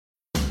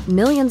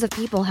Millions of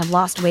people have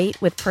lost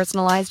weight with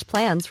personalized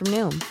plans from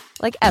Noom.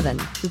 Like Evan,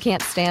 who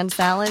can't stand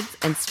salads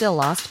and still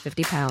lost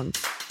 50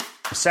 pounds.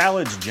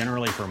 Salads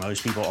generally for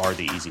most people are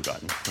the easy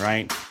button,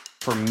 right?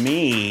 For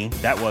me,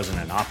 that wasn't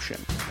an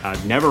option.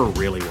 I never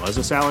really was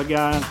a salad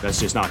guy. That's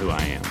just not who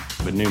I am.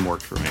 But Noom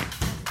worked for me.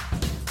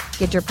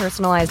 Get your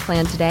personalized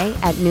plan today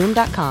at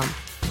Noom.com.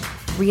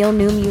 Real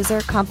Noom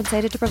user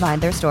compensated to provide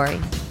their story.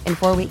 In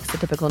 4 weeks, the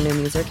typical Noom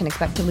user can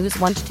expect to lose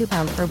 1 to 2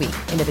 pounds per week.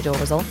 Individual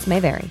results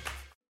may vary.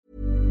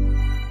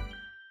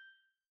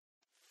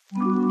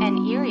 An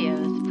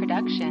Erios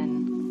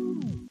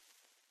production.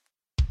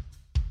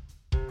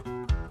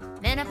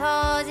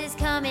 Menopause is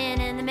coming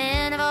and the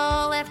men have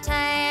all left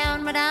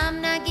town, but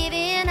I'm not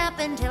giving up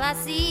until I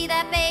see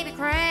that baby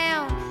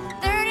crown.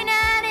 39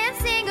 and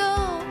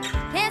single,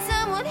 can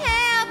someone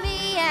help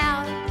me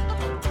out?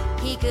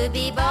 He could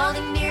be bald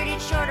and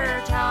bearded, short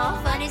or tall,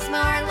 funny,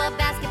 smart, love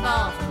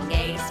basketball, from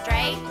gay to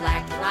straight,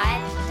 black to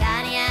white,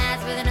 tiny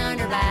eyes with an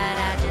underbite.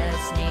 I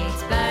just need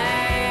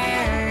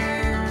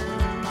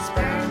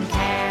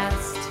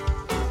Spermcast.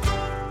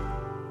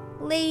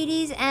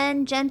 Ladies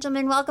and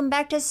gentlemen, welcome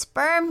back to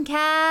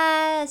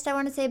Spermcast. I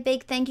want to say a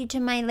big thank you to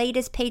my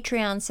latest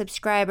Patreon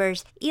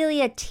subscribers: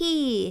 Elia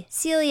T,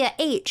 Celia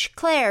H,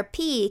 Claire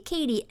P,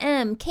 Katie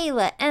M,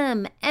 Kayla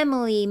M,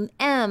 Emily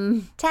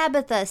M,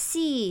 Tabitha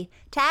C,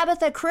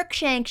 Tabitha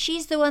Crookshank.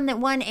 She's the one that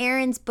won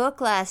Aaron's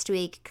book last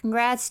week.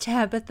 Congrats,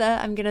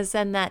 Tabitha. I'm going to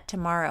send that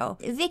tomorrow.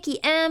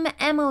 Vicky M,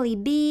 Emily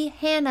B,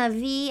 Hannah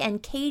V,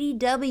 and Katie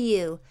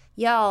W.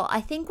 Y'all,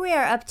 I think we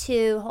are up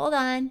to, hold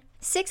on,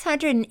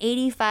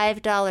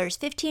 $685.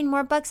 15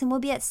 more bucks and we'll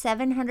be at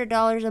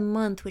 $700 a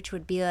month, which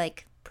would be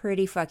like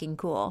pretty fucking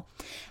cool.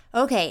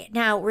 Okay,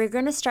 now we're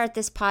going to start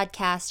this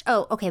podcast.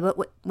 Oh, okay, but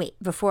wait,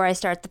 before I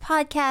start the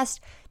podcast,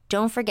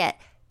 don't forget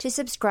to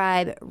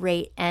subscribe,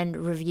 rate, and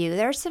review.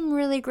 There are some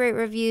really great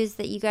reviews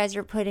that you guys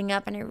are putting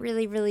up, and I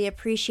really, really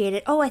appreciate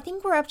it. Oh, I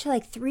think we're up to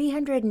like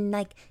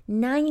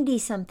 390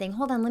 something.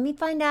 Hold on, let me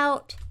find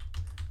out.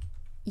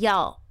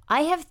 Y'all,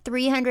 I have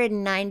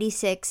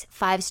 396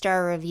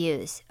 five-star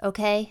reviews,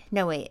 okay?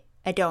 No, wait,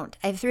 I don't.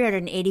 I have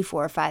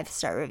 384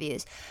 five-star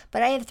reviews.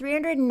 But I have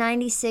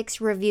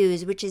 396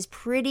 reviews, which is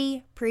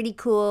pretty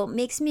cool.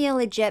 Makes me a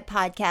legit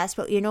podcast,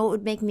 but you know what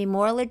would make me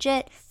more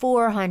legit?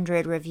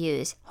 400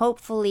 reviews.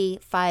 Hopefully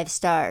 5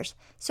 stars.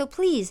 So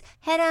please,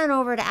 head on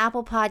over to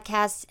Apple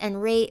Podcasts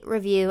and rate,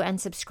 review, and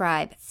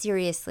subscribe.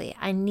 Seriously,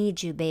 I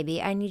need you,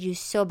 baby. I need you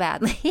so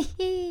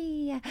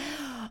badly.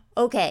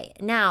 Okay,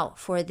 now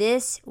for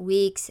this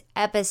week's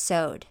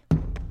episode.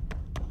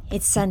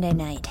 It's Sunday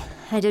night.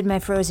 I did my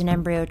frozen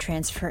embryo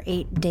transfer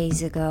 8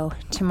 days ago.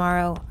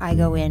 Tomorrow, I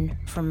go in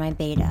for my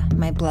beta,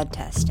 my blood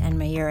test, and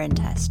my urine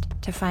test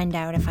to find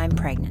out if I'm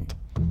pregnant.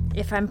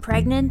 If I'm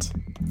pregnant,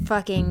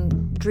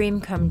 fucking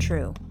dream come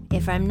true.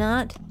 If I'm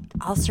not,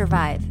 I'll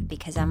survive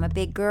because I'm a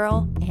big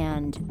girl,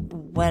 and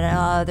what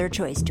other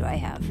choice do I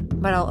have?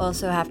 But I'll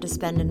also have to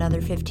spend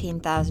another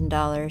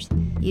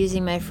 $15,000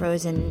 using my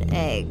frozen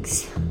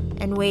eggs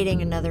and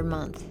waiting another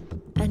month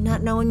and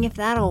not knowing if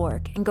that'll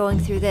work and going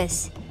through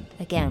this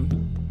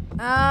again.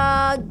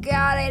 Oh,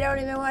 God, I don't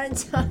even want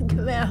to talk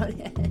about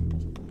it.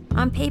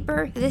 On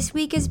paper, this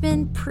week has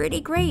been pretty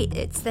great.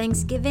 It's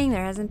Thanksgiving.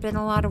 There hasn't been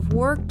a lot of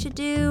work to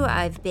do.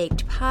 I've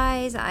baked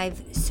pies.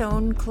 I've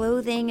sewn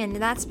clothing, and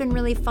that's been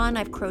really fun.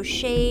 I've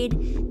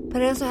crocheted,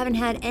 but I also haven't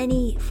had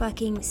any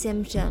fucking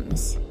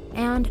symptoms.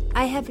 And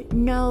I have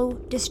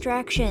no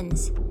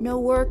distractions. No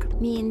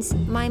work means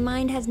my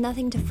mind has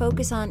nothing to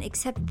focus on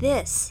except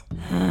this.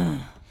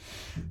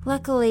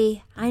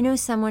 Luckily, I know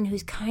someone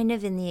who's kind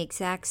of in the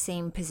exact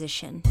same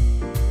position.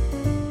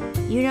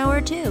 You know her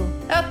too.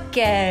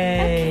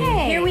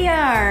 Okay. Here we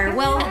are.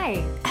 Well,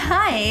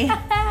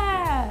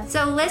 hi.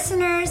 So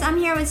listeners, I'm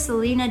here with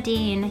Selena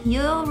Dean.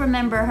 You'll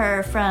remember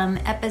her from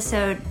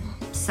episode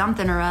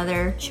something or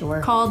other.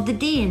 Sure. Called The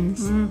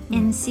Deans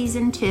in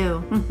season 2.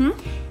 Mm-hmm.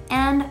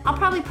 And I'll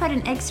probably put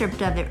an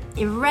excerpt of it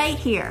right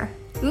here.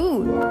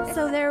 Ooh.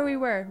 So there we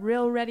were,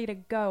 real ready to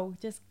go.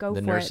 Just go for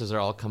it. The nurses are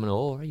all coming,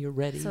 oh, are you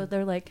ready? So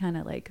they're like, kind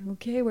of like,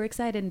 okay, we're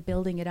excited and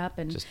building it up.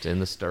 And just in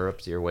the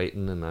stirrups, you're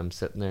waiting, and I'm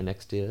sitting there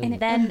next to you. And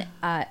then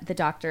the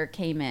doctor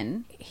came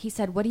in. He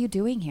said, what are you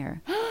doing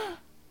here?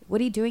 What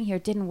are you doing here?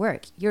 It didn't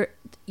work. Your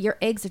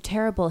eggs are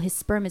terrible. His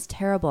sperm is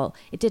terrible.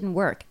 It didn't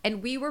work.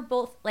 And we were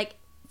both like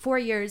 4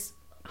 years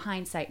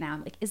hindsight now.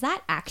 Like, is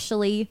that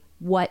actually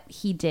what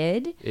he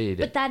did? Yeah, he did.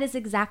 But that is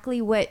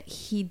exactly what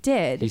he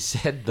did. He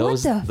said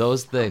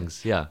those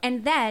things, yeah.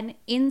 And then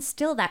in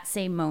still that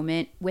same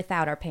moment,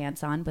 without my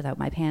pants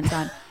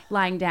on,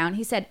 lying down,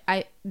 he said,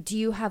 do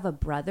you have a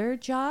brother,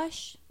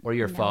 Josh? Or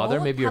your father?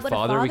 Maybe your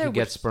father, we could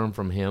get sperm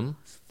from him.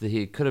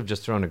 He could have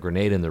just thrown a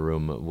grenade in the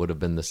room. It would have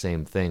been the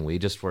same thing.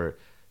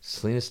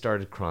 Selena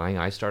started crying.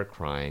 I started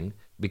crying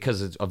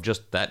because of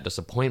just that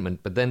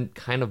disappointment, but then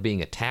kind of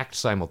being attacked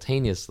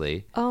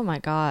simultaneously. Oh my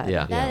God.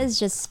 Yeah. That is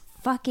just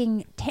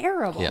fucking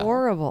terrible. Yeah.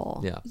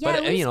 Horrible. Yeah.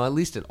 But, at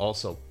least it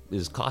also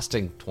is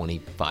costing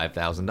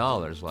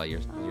 $25,000 while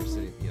you're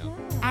sitting,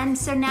 And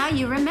so now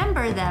you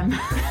remember them.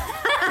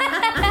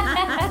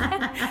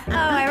 Oh,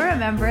 I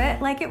remember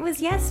it like it was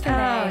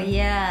yesterday. Oh,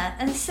 yeah.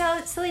 And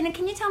so, Selena,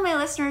 can you tell my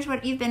listeners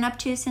what you've been up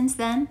to since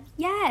then?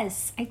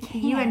 Yes, I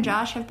can. You and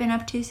Josh have been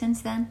up to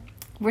since then?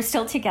 We're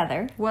still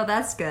together. Well,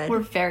 that's good. We're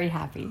very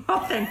happy. Oh,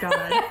 thank God.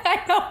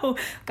 I know.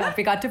 God,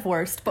 we got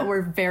divorced, but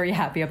we're very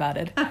happy about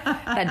it.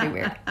 That'd be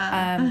weird.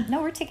 No,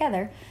 we're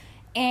together.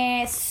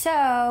 And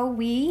so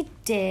we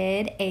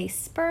did a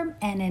sperm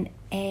and an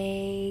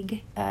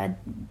egg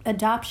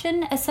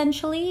adoption,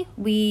 essentially.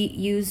 We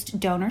used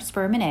donor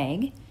sperm and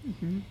egg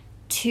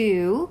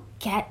to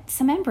get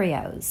some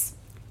embryos.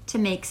 To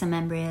make some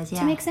embryos, yeah.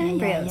 To make some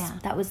embryos. Yeah.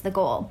 That was the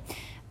goal.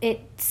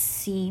 It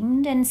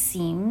seemed and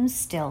seems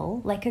still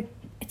like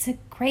it's a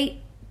great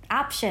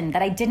option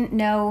that I didn't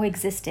know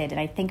existed. And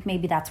I think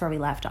maybe that's where we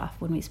left off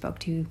when we spoke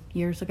 2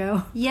 years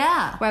ago.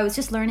 Yeah. Where I was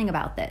just learning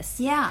about this.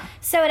 Yeah.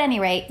 So at any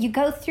rate, you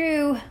go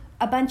through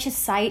a bunch of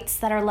sites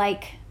that are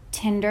like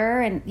Tinder,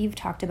 and you've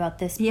talked about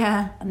this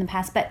in the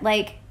past, but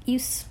like you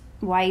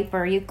swipe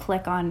or you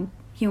click on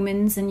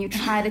humans and you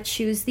try to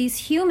choose these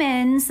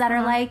humans that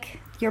are like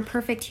your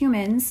perfect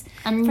humans.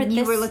 And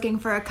you were looking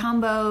for a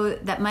combo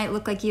that might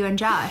look like you and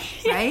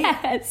Josh, right?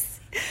 Yes.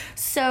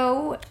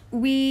 So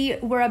we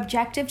were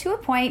objective to a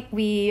point.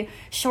 We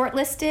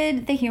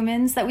shortlisted the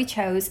humans that we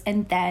chose,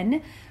 and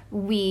then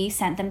we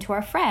sent them to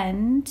our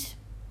friend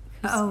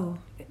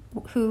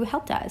who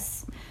helped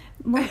us.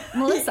 Melissa.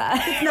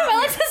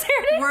 Melissa's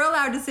here. We're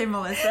allowed to say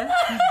Melissa.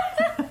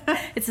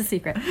 It's a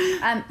secret.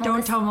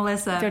 Don't tell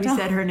Melissa if you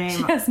said her name.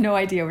 She has no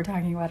idea we're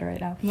talking about her right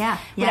now. Yeah.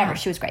 Whatever,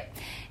 she was great.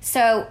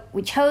 So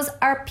we chose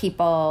our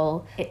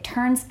people. It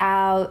turns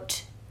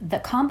out the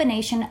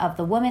combination of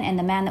the woman and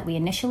the man that we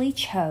initially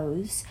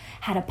chose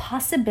had a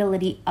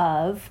possibility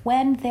of,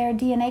 when their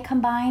DNA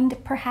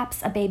combined,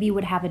 perhaps a baby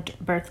would have a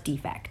birth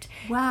defect.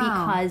 Wow.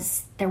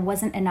 Because there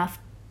wasn't enough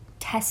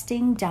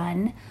testing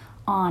done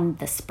on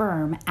the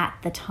sperm at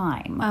the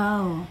time.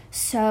 Oh.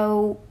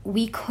 So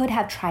we could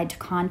have tried to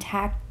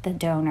contact the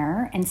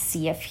donor and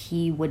see if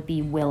he would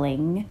be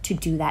willing to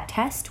do that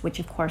test, which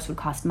of course would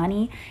cost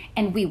money,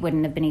 and we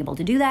wouldn't have been able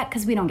to do that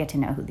because we don't get to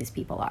know who these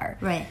people are.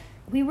 Right.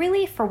 We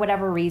really, for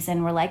whatever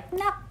reason, were like,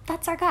 no,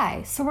 that's our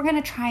guy. So we're going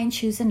to try and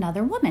choose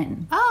another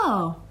woman.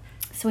 Oh.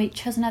 So we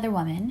chose another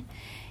woman,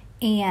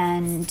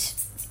 and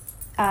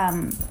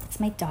it's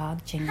my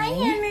dog, Jingle. Hi,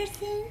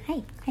 Emerson.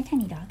 Hi,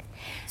 tiny dog.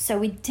 So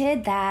we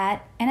did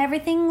that, and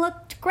everything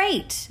looked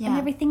great. Yeah. And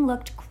everything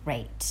looked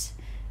great.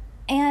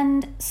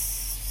 And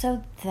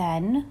so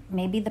then,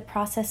 maybe the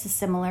process is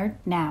similar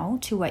now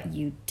to what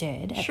you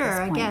did at this Sure,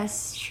 point. I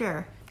guess.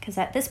 Sure. Because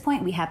at this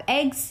point, we have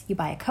eggs. You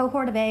buy a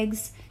cohort of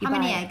eggs. How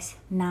many eggs?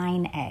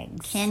 9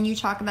 eggs. Can you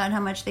talk about how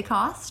much they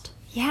cost?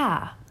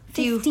 Yeah.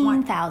 Do you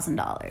want-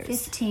 $15,000.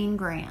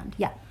 $15,000.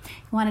 Yeah. You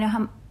want to know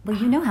how... Well,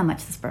 you know how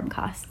much the sperm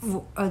costs.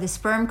 Oh, the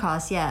sperm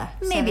cost, yeah.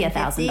 Maybe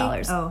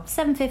 $750? $1,000. Oh.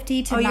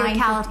 $750 to Oh, your $950.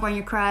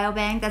 California cryo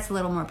bank? That's a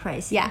little more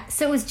pricey. Yeah,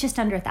 so it was just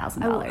under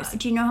 $1,000.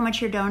 Do you know how much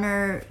your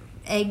donor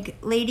egg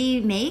lady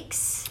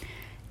makes?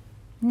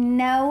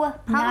 No,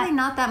 Probably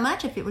not that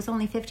much if it was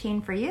only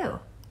 $15,000 for you.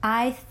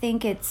 I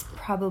think it's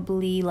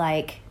probably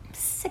like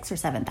 $6,000 or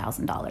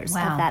 $7,000 of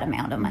Wow. that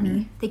amount of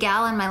money. The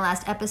gal in my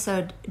last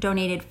episode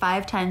donated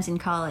 5 times in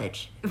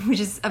college, which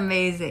is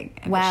amazing.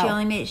 Wow.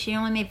 She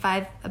only made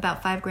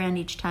about $5,000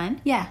 each time.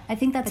 Yeah, I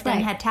think that's But then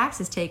right. had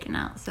taxes taken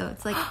out. So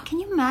it's like, can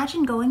you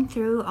imagine going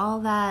through all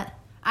that?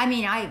 I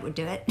mean, I would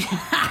do it.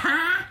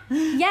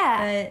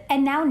 Yeah,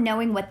 and now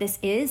knowing what this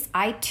is,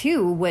 I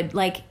too would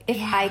like, if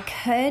I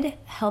could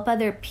help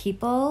other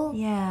people,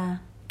 Yeah.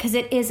 because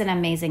it is an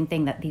amazing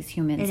thing that these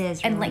humans, It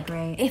is and really like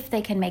great. if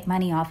they can make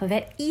money off of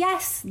it,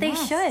 yes, they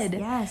Yes, should.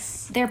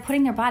 yes. They're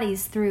putting their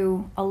bodies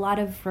through a lot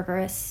of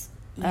rigorous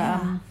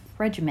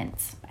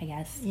regiments, I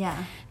guess.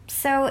 Yeah.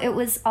 So it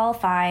was all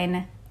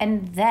fine,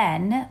 and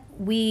then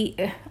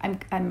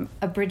I'm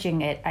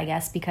abridging it, I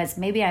guess, because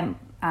maybe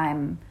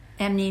I'm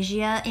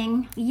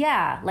Amnesia-ing.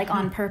 like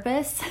on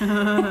purpose.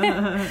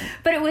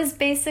 But it was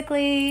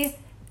basically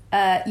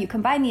you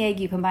combine the egg,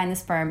 you combine the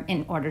sperm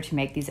in order to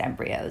make these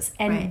embryos.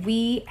 And Right.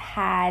 we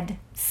had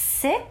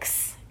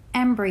 6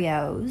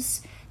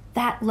 embryos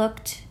that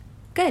looked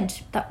good,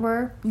 that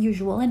were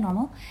usual and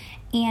normal.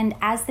 And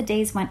as the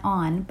days went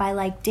on, by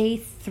like day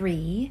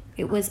 3,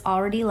 it was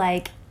already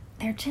like,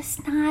 they're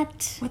just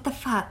not... What the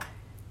fuck?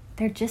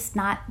 They're just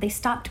not, they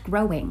stopped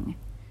growing.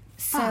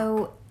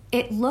 So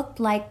it looked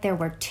like there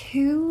were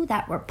 2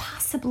 that were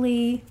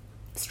possibly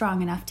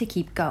strong enough to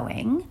keep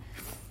going.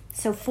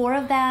 So 4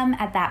 of them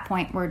at that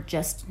point were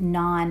just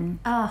And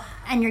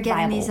you're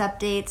getting Viable. these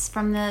updates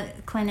from the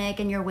clinic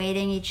and you're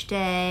waiting each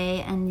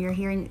day and you're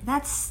hearing,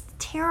 that's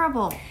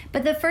terrible.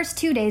 But the first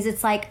 2 days,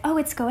 it's like, oh,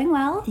 it's going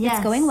well. Yes.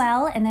 It's going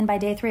well. And then by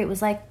day 3, it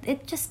was like,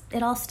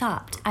 it all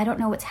stopped. I don't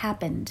know what's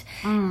happened.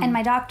 And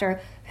my doctor,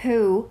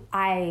 who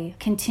I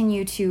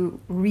continue to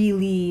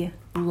really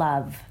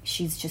love,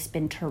 she's just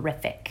been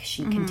terrific.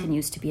 She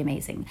continues to be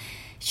amazing.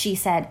 She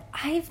said,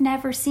 I've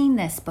never seen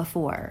this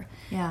before.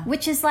 Yeah.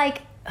 Which is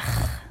like,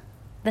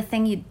 the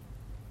thing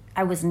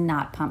I was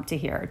not pumped to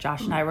hear.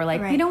 Josh and I were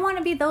like, Right. we don't want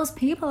to be those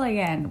people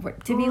again.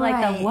 To be like,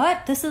 Right.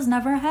 what? This has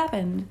never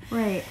happened.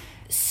 Right.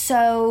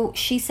 So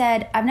she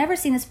said, I've never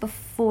seen this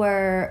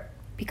before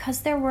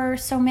because there were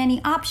so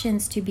many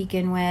options to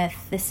begin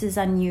with. This is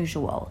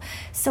unusual.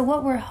 So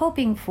what we're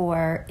hoping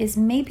for is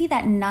maybe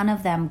that none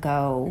of them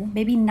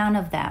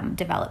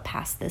develop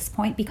past this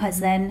point, because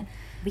then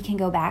we can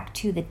go back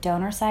to the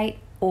donor site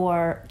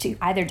or to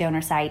either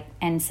donor site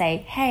and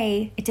say,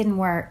 hey, it didn't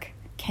work.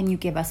 Can you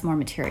give us more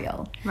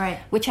material? Right.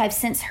 Which I've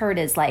since heard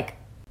is like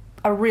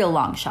a real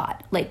long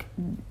shot. Like,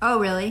 oh,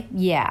 really?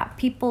 yeah,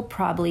 people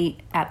probably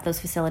at those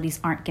facilities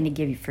aren't going to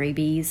give you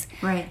freebies.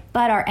 Right.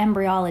 But our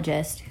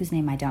embryologist, whose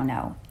name I don't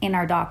know, and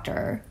our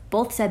doctor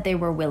both said they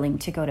were willing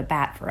to go to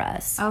bat for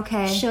us.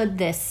 Okay. Should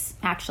this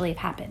actually have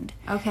happened.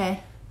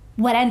 Okay.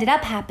 What ended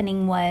up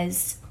happening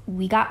was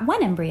we got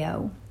one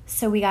embryo.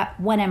 So we got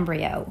one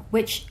embryo,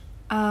 which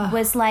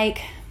was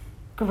like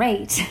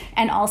great.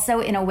 And also,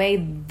 in a way,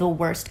 the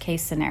worst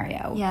case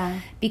scenario.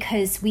 Yeah.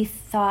 Because we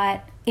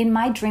thought, in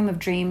my dream of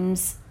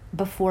dreams,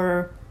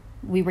 before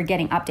we were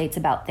getting updates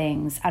about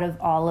things, out of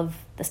all of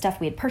the stuff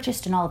we had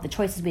purchased and all of the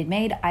choices we'd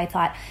made, I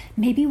thought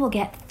maybe we'll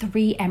get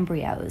 3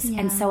 embryos.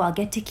 Yeah. And so I'll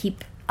get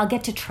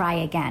to try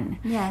again.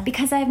 Yeah.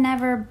 Because I've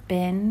never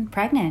been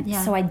pregnant.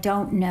 Yeah. So I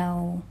don't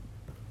know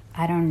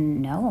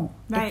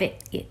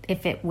Right.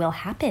 if it will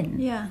happen.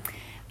 Yeah.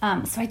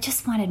 So I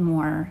just wanted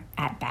more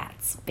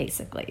at-bats,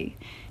 basically.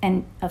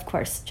 And, of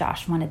course,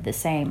 Josh wanted the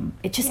same.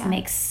 It just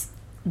makes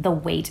the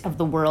weight of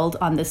the world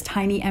on this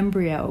tiny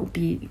embryo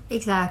be...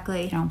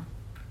 Exactly. You know.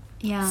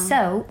 Yeah.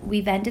 So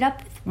we've ended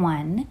up with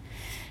one.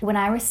 When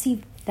I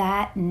received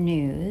that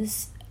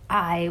news,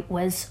 I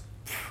was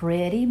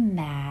pretty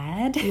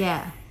mad.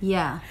 Yeah.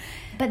 Yeah.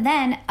 But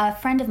then a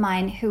friend of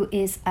mine who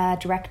is a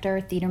director,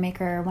 theater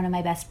maker, one of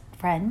my best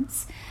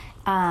friends,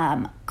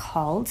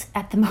 called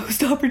at the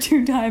most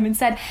opportune time and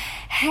said,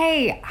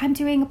 hey, I'm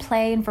doing a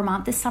play in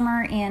Vermont this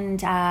summer,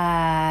 and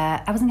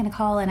I wasn't going to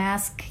call and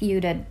ask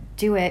you to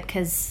do it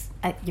because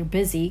you're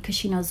busy, because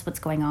she knows what's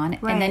going on.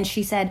 Right. And then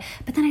she said,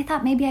 but then I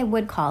thought maybe I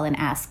would call and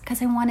ask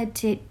because I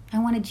wanted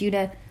you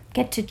to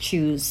get to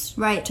choose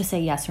to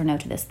say yes or no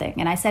to this thing.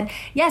 And I said,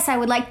 yes, I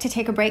would like to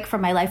take a break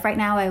from my life right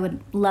now. I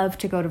would love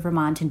to go to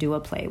Vermont and do a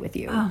play with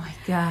you. Oh my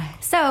God.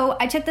 So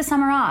I took the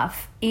summer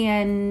off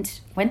and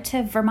went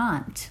to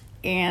Vermont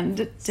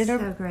and did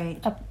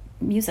a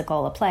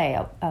musical, a play,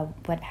 a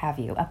what have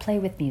you, a play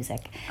with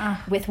music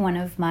with one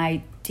of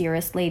my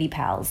dearest lady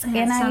pals.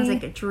 That sounds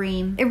like a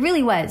dream. It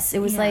really was. It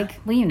was like,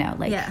 well,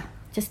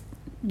 just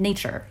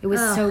nature. It was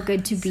so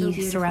good to be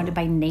surrounded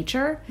by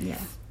nature. Yeah.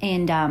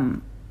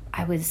 And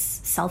I was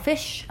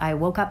selfish. I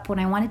woke up when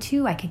I wanted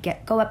to. I could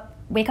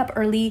wake up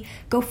early,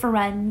 go for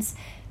runs,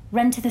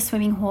 run to the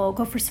swimming hole,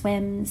 go for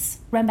swims,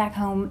 run back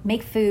home,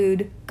 make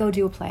food, go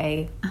do a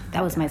play.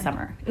 That was my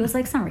summer. It was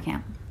like summer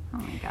camp. Oh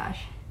my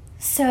gosh.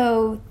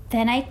 So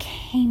then I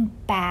came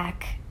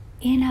back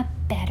in a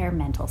better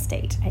mental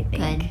state, I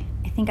think. Good.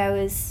 I think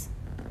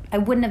I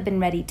wouldn't have been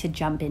ready to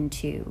jump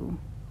into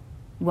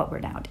what we're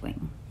now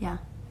doing. Yeah.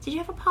 Did you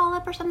have a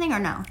polyp or something, or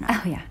no?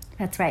 Oh, yeah.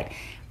 That's right.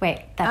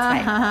 Wait, that's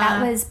right.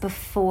 That was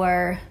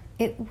before.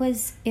 It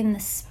was in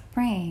the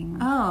spring.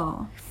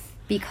 Oh.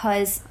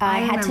 Because I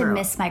had to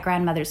miss my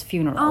grandmother's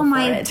funeral Oh, for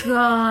my it.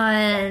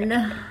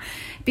 God.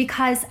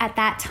 Because at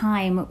that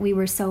time, we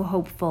were so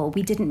hopeful.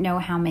 We didn't know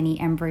how many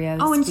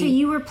embryos. Oh, and so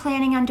you were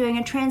planning on doing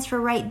a transfer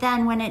right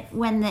then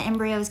when the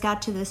embryos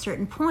got to the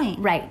certain point.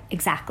 Right,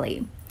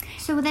 exactly.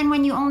 So then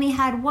when you only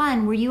had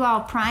one, were you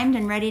all primed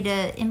and ready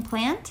to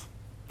implant?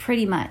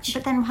 Pretty much.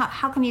 But then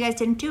how come you guys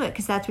didn't do it?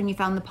 Because that's when you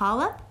found the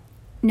polyp?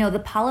 No, the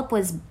polyp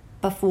was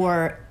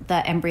before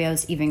the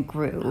embryos even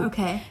grew.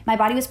 Okay. My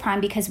body was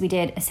primed because we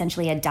did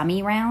essentially a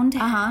dummy round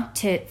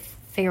to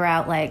figure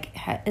out, like,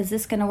 is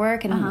this going to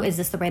work? And is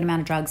this the right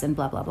amount of drugs? And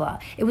blah, blah, blah.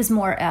 It was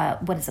more,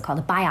 what is it called?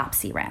 A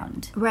biopsy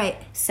round. Right.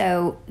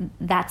 So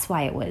that's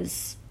why it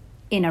was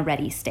in a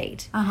ready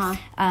state.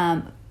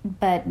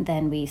 But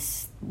then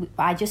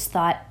I just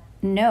thought,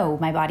 no,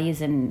 my body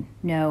is in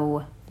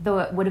no... Though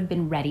it would have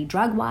been ready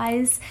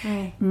drug-wise,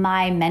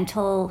 my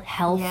mental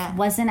health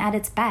wasn't at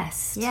its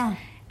best. Yeah.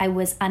 I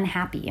was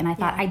unhappy, and I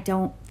thought, I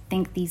don't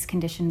think these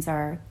conditions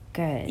are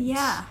good.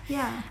 Yeah.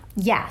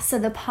 Yeah, so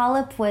the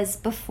polyp was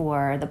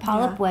before. The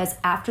polyp was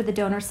after the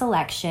donor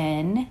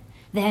selection.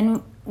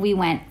 Then we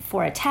went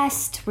for a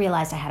test,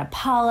 realized I had a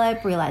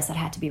polyp, realized that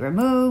had to be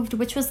removed,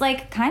 which was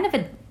like kind of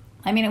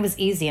it was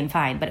easy and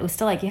fine, but it was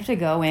still like you have to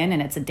go in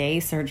and it's a day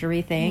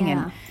surgery thing.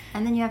 Yeah.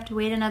 And then you have to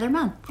wait another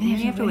month. And then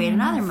you have to wait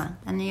another month.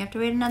 And then you have to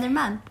wait another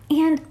month.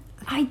 And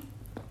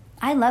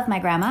I love my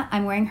grandma.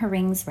 I'm wearing her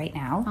rings right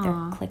now.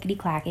 They're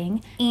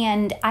clickety-clacking.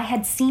 And I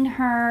had seen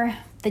her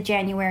the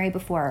January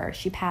before.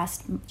 She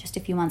passed just a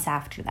few months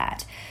after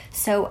that.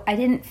 So I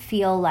didn't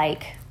feel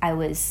like I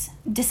was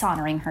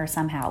dishonoring her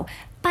somehow.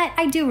 But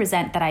I do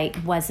resent that I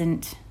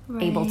wasn't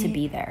able to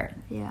be there.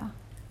 Yeah.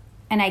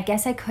 And I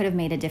guess I could have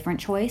made a different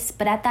choice,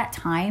 but at that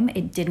time,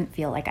 it didn't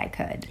feel like I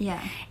could.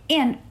 Yeah.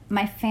 And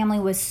my family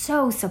was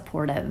so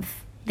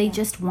supportive. They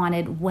just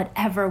wanted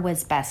whatever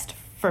was best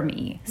for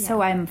me. Yeah.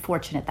 So I'm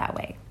fortunate that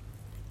way.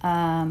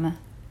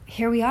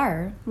 Here we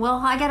are. Well,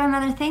 I got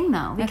another thing,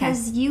 though,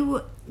 because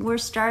you we're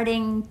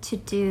starting to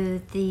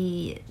do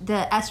the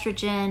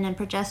estrogen and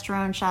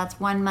progesterone shots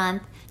 1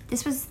 month.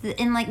 This was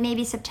in like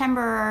maybe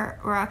September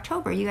or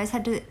October. You guys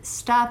had to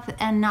stop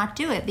and not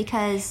do it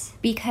because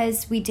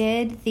we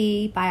did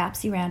the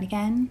biopsy round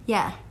again.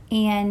 Yeah.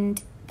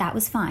 And that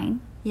was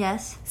fine.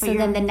 Yes. So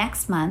then the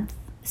next month,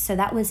 so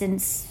that was in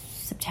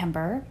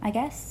September, I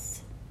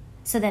guess.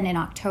 So then in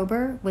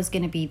October was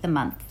going to be the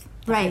month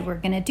that right. we were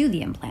going to do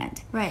the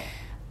implant. Right.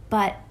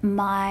 But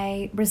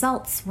my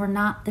results were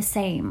not the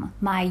same.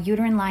 My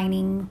uterine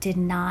lining did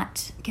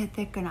not get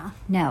thick enough.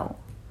 No.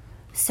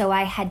 So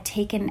I had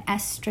taken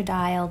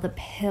estradiol, the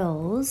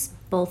pills,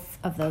 both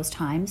of those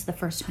times. The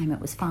first time it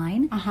was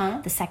fine.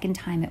 The second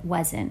time it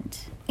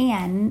wasn't.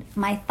 And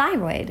my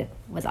thyroid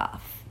was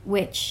off,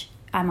 which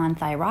I'm on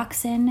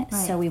thyroxine.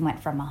 Right. So we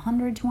went from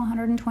 100 to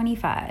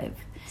 125.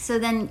 So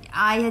then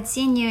I had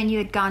seen you and you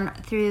had gone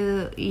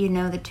through,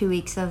 the 2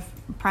 weeks of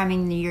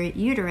priming your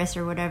uterus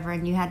or whatever,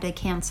 and you had to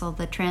cancel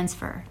the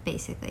transfer,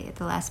 basically, at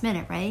the last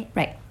minute, right?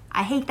 Right.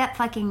 I hate that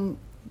fucking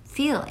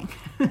feeling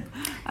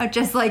of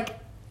just like,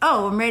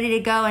 oh, I'm ready to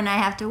go and I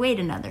have to wait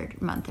another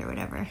month or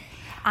whatever.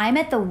 I'm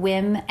at the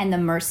whim and the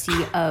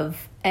mercy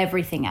of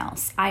everything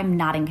else. I'm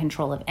not in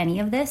control of any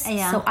of this.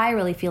 Yeah. So I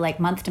really feel like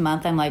month to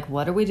month, I'm like,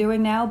 what are we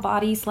doing now,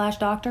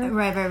 body/doctor?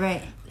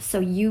 Right. So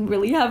you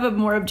really have a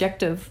more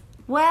objective...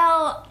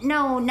 Well,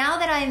 no, now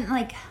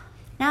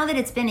that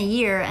it's been a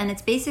year, and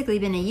it's basically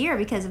been a year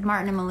because of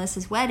Martin and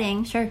Melissa's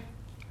wedding. Sure.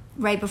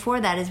 Right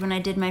before that is when I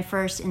did my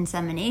first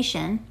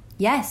insemination.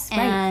 Yes, right.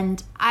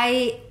 And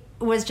I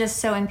was just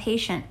so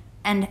impatient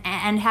and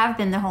have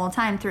been the whole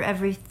time through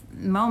every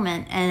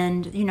moment,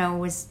 and,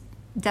 was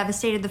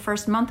devastated the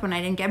first month when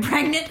I didn't get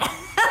pregnant.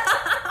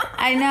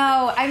 I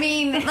know. I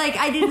mean,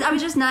 I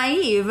was just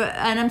naive,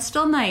 and I'm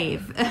still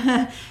naive.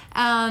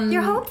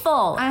 You're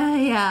hopeful.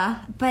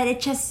 Yeah. But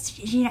it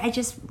just,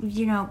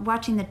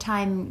 watching the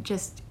time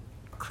just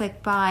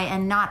click by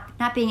and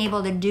not being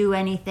able to do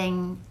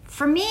anything.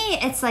 For me,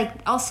 it's like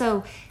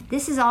also,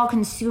 this is all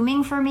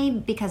consuming for me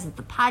because of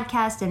the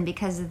podcast and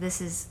because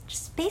this is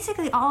just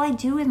basically all I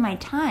do with my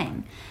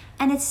time.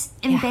 And it's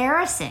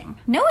embarrassing.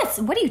 No,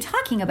 what are you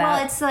talking about?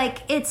 Well, it's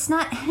like,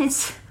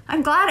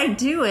 I'm glad I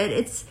do it.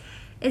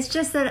 It's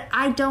just that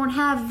I don't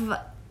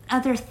have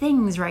other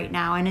things right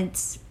now, and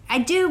I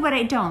do, but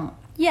I don't.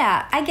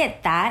 Yeah, I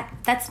get that.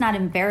 That's not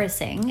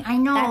embarrassing. I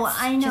know.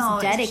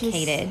 Just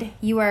dedicated.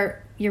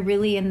 You're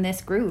really in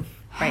this groove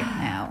right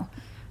now.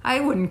 I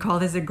wouldn't call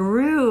this a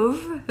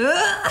groove.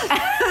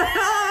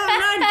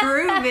 I'm not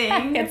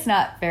grooving. It's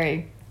not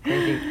very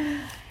groovy.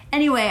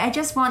 Anyway, I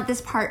just want this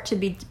part to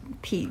be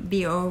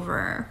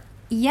over.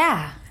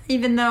 Yeah.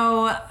 Even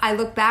though I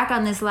look back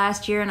on this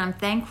last year and I'm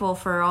thankful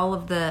for all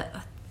of the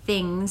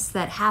things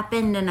that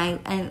happened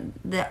and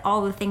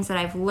all the things that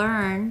I've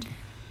learned.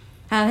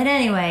 But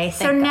anyway,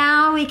 so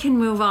now we can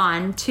move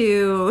on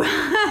to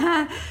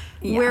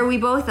where we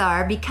both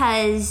are,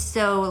 because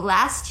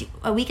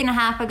a week and a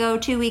half ago,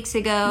 2 weeks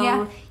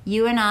ago,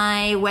 you and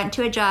I went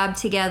to a job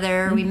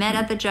together. Mm-hmm. We met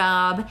at the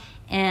job,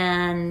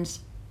 and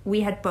we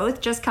had both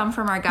just come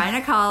from our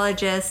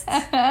gynecologist.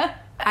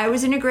 I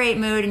was in a great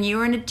mood, and you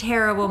were in a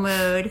terrible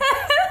mood.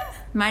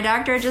 My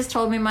doctor just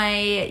told me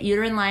my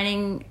uterine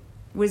lining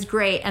was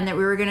great and that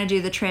we were going to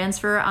do the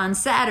transfer on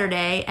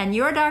Saturday. And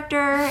your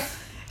doctor...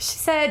 She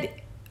said,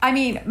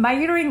 my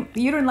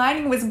uterine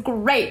lining was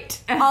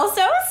great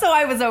also, so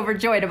I was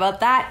overjoyed about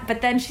that.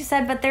 But then she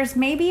said, but there's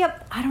maybe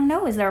I don't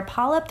know, is there a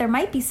polyp? There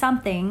might be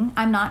something.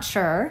 I'm not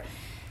sure.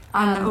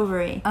 On the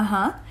ovary.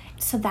 Uh-huh.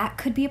 So that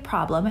could be a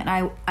problem.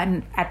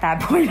 And at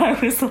that point, I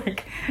was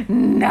like,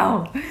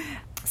 no.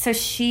 So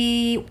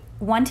she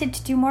wanted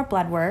to do more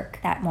blood work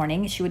that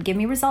morning. She would give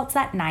me results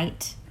that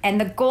night. And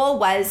the goal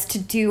was to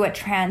do a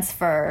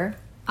transfer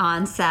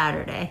on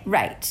Saturday.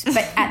 Right.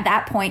 But at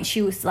that point,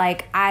 she was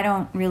like, I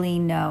don't really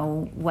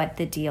know what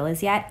the deal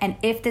is yet. And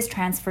if this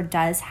transfer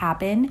does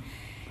happen,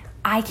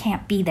 I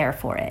can't be there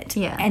for it.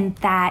 Yeah. And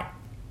that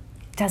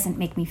doesn't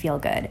make me feel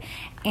good.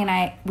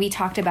 And we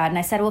talked about it, and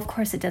I said, well, of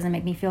course it doesn't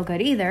make me feel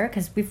good either,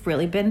 because we've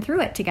really been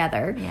through it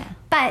together. Yeah.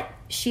 But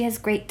she has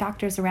great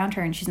doctors around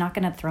her, and she's not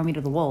going to throw me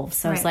to the wolves.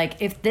 So right. It's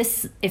like,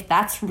 if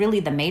that's really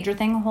the major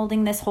thing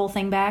holding this whole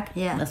thing back,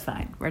 that's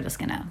fine. We're just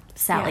going to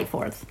sally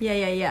forth.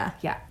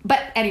 Yeah.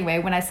 But anyway,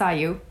 when I saw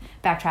you,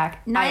 backtrack,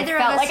 neither I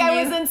felt of us like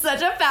I was in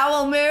such a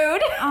foul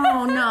mood.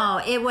 Oh, no.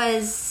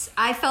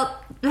 I felt,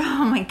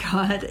 oh my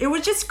God. It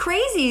was just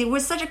crazy. It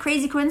was such a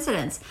crazy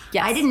coincidence.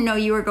 Yes. I didn't know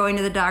you were going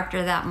to the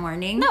doctor that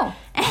morning. No.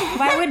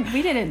 Why would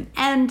we didn't?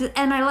 And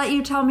I let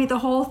you tell me the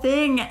whole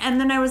thing, and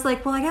then I was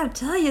like, well, I got to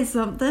tell you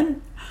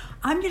something.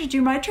 I'm going to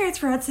do my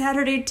transfer on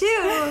Saturday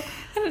too.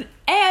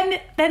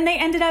 And then they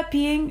ended up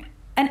being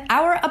an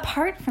hour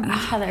apart from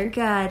each other.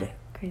 God.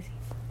 Crazy.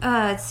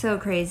 It's so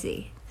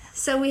crazy.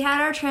 So we had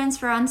our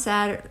transfer on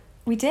Saturday.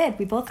 We did.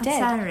 We both did.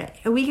 Saturday.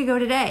 A week ago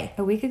today.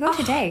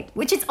 Today.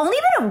 Which it's only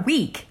been a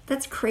week.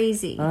 That's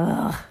crazy.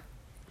 Ugh.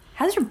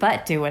 How's your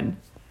butt doing?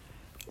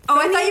 Oh,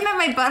 I thought you meant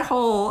my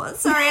butthole.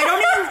 Sorry,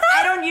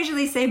 I don't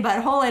usually say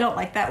butthole. I don't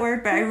like that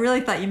word, but I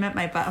really thought you meant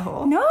my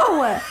butthole.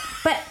 No,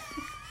 but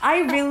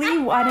I really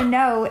want to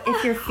know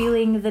if you're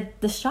feeling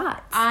the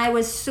shots. I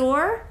was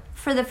sore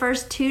for the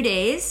first 2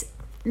 days,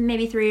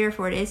 maybe 3 or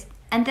 4 days.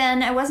 And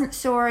then I wasn't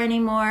sore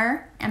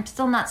anymore. I'm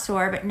still not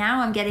sore, but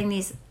now I'm getting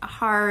these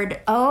hard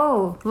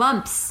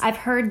lumps. I've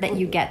heard that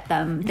you get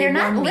them. They're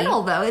not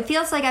little, though. It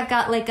feels like I've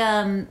got like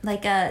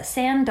a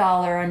sand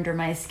dollar under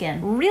my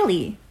skin.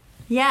 Really?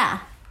 Yeah.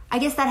 I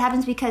guess that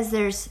happens because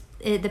the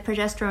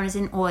progesterone is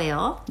in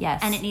oil.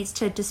 Yes. And it needs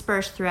to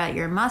disperse throughout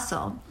your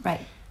muscle.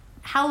 Right.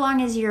 How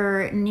long is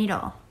your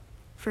needle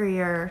for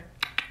your...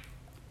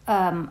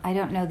 I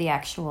don't know the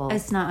actual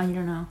It's not, you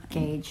don't know.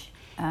 gauge.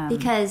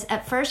 Because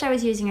at first I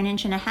was using 1.5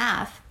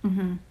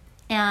 inches,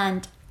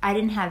 and I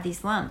didn't have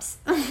these lumps.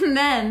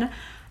 Then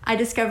I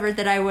discovered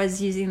that I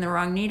was using the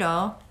wrong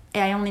needle.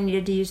 I only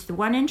needed to use the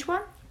 1-inch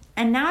one,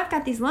 and now I've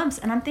got these lumps,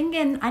 and I'm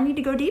thinking I need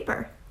to go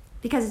deeper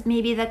because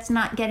maybe that's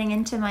not getting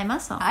into my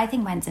muscle. I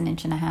think mine's 1.5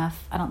 inches.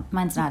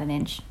 Mine's not 1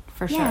 inch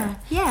for sure.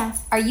 Yeah.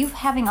 Are you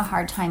having a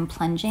hard time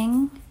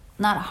plunging?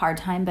 Not a hard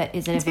time, but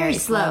is it It's a very very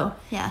slow.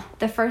 Yeah.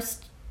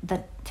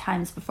 The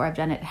times before I've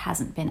done it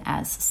hasn't been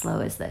as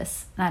slow as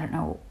this. I don't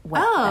know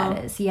what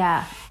that is.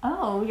 Yeah.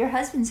 Oh, your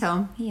husband's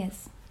home. He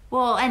is.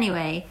 Well,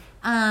 anyway,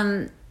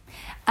 what's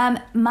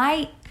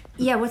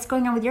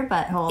going on with your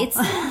butthole? It's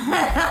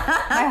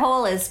my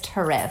hole is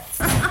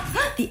terrific.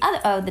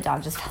 The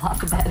dog just fell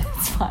off the bed.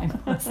 It's fine.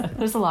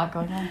 There's a lot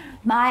going on.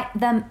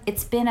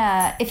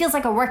 It feels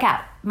like a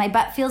workout. My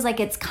butt feels like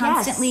it's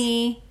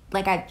constantly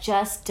like I've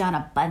just done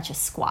a bunch of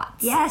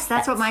squats. Yes,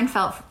 that's what mine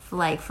felt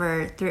like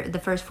for the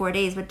first 4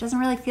 days, but it doesn't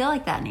really feel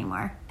like that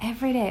anymore.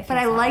 Every day. But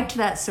I liked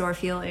that sore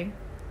feeling.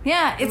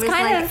 Yeah, it's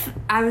kind of.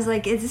 I was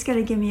like, is this going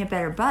to give me a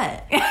better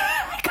butt?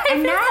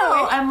 And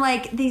now I'm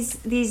like,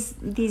 these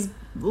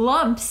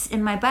lumps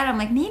in my butt, I'm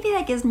like, maybe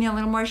that gives me a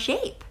little more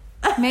shape.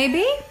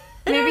 Maybe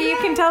you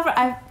can tell.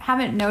 I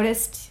haven't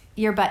noticed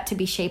your butt to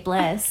be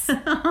shapeless. You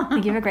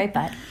have a great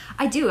butt.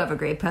 I do have a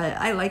great butt.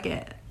 I like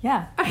it.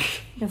 Yeah,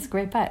 it's a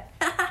great butt.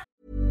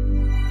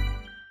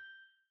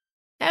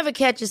 Ever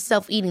catch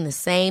yourself eating the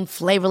same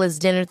flavorless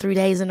dinner 3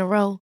 days in a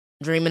row?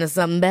 Dreaming of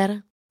something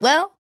better?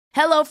 Well,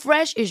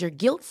 HelloFresh is your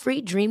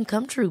guilt-free dream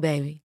come true,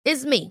 baby.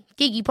 It's me,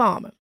 Keke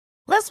Palmer.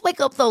 Let's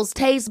wake up those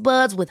taste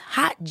buds with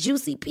hot,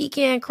 juicy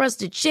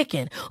pecan-crusted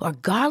chicken or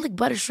garlic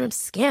butter shrimp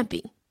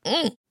scampi.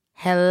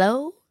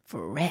 Hello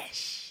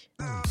Fresh.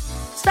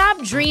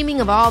 Stop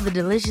dreaming of all the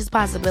delicious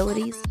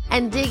possibilities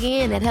and dig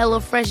in at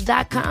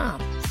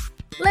HelloFresh.com.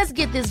 Let's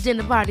get this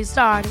dinner party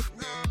started.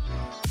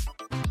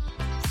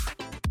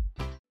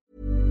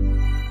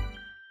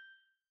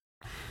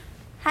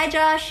 Hi,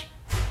 Josh.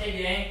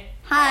 Hey, gang.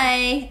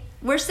 Hi.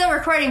 We're still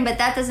recording, but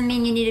that doesn't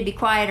mean you need to be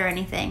quiet or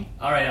anything.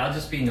 All right, I'll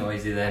just be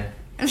noisy then.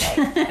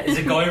 Is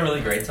it going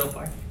really great so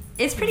far?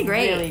 It's pretty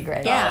great. Really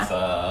great. Yeah.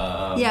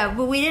 Awesome. Yeah,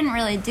 but we didn't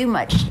really do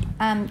much.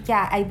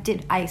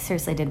 I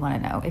seriously did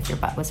want to know if your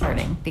butt was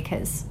hurting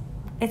because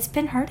it's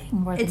been hurting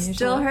more than usual. It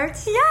still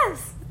hurts?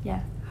 Yes.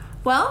 Yeah.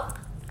 Well,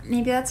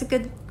 maybe that's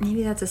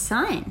a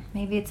sign.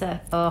 Maybe it's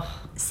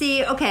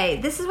See,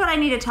 okay, this is what I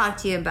need to talk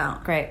to you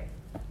about. Great.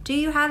 Do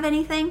you have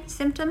anything?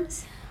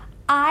 Symptoms?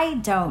 I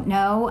don't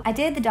know. I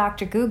did the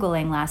doctor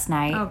Googling last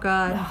night. Oh,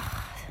 God.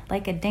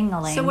 Like a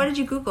ding-a-ling. So what did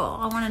you Google?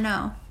 I want to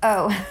know.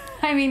 Oh,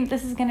 I mean,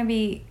 this is going to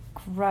be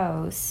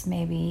gross,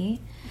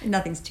 maybe.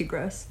 Nothing's too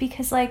gross.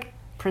 Because,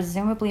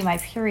 presumably my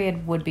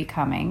period would be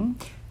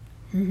coming.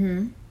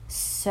 Mm-hmm.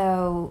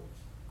 So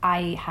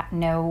I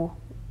know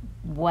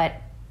what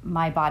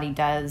my body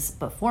does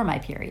before my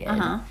period.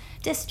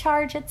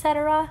 Discharge,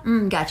 etc.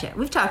 Gotcha.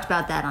 We've talked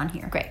about that on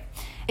here. Great.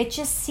 It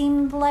just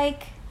seemed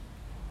like...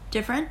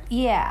 Different?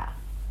 Yeah.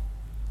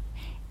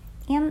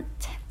 And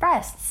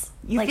breasts.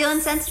 You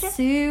feeling sensitive?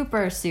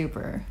 Super,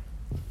 super.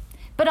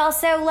 But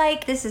also,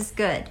 this is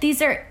good.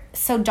 These are...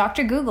 So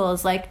Dr. Google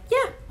is like,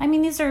 yeah, I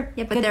mean, these are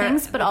good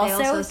things, but they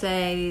also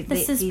say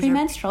this is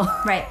premenstrual.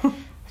 Right.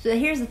 So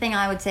here's the thing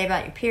I would say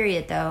about your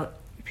period, though.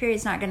 Your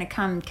period's not going to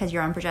come because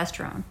you're on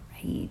progesterone.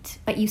 Right.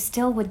 But you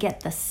still would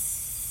get the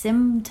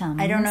symptoms.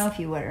 I don't know if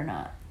you would or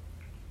not.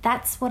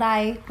 That's what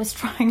I was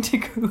trying to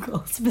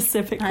Google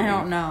specifically. I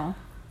don't know,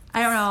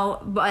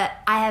 but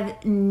I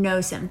have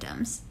no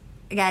symptoms.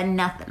 I got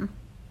nothing.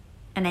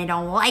 And I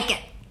don't like it.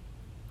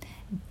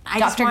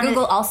 Dr.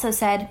 Google also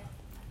said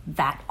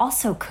that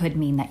also could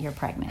mean that you're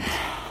pregnant.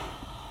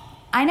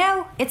 I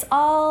know. It's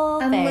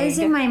all I'm vague.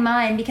 losing my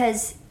mind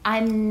because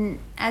I'm,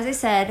 as I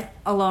said,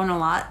 alone a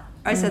lot.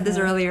 I said this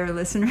earlier,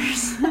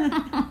 listeners.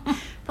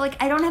 But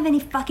I don't have any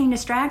fucking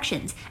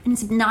distractions. And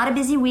it's not a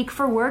busy week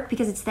for work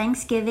because it's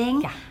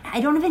Thanksgiving. Yeah. I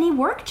don't have any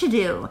work to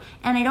do.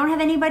 And I don't have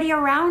anybody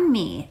around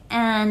me.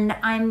 And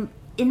I'm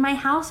in my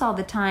house all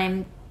the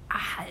time,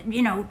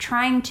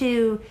 trying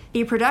to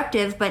be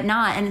productive, but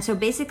not. And so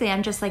basically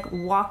I'm just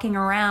walking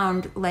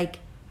around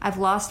I've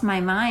lost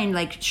my mind,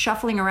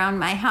 shuffling around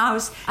my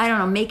house. I don't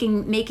know,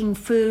 making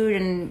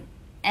food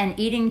and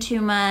eating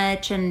too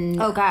much.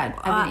 And oh God,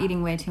 I've been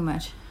eating way too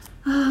much.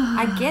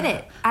 I get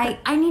it.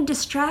 I need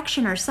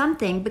distraction or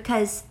something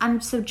because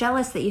I'm so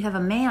jealous that you have a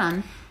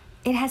man.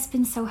 It has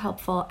been so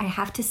helpful, I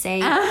have to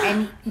say.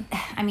 And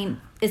I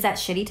mean, Is that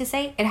shitty to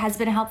say? It has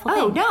been a helpful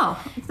Oh, thing. no.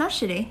 It's not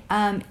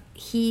shitty.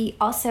 He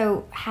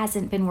also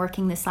hasn't been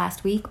working this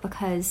last week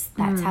because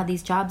that's how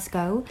these jobs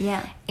go.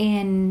 Yeah.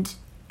 And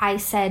I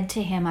said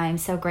to him, I'm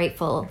so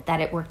grateful that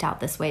it worked out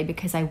this way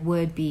because I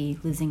would be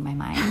losing my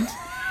mind.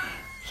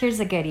 Here's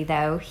a goodie,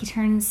 though. He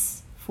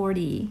turns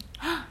 40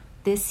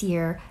 this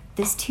year,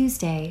 this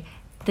Tuesday,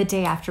 the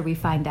day after we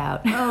find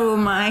out. Oh,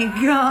 my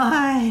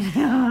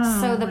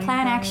God. So the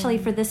plan actually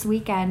for this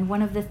weekend,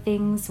 one of the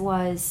things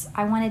was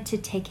I wanted to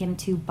take him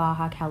to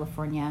Baja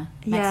California,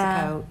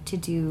 Mexico, to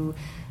do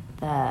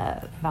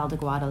the Val de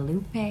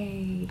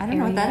Guadalupe I don't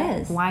know what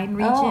that is. Wine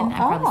region. I'm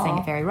probably saying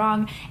it very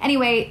wrong.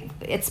 Anyway,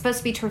 it's supposed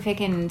to be terrific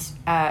and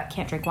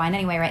can't drink wine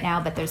anyway right now,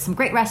 but there's some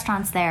great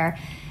restaurants there.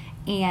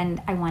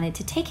 And I wanted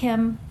to take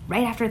him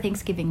right after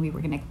Thanksgiving. We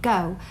were going to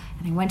go.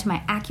 And I went to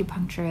my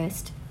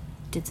acupuncturist,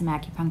 did some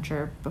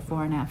acupuncture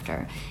before and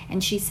after.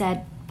 And she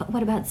said, but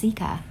what about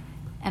Zika?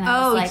 And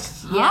I was like,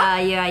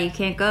 huh? Yeah, you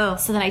can't go.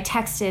 So then I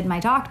texted my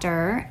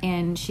doctor,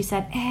 and she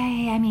said,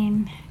 hey, I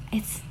mean,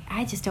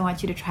 I just don't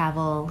want you to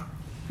travel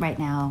right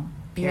now,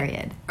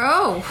 period.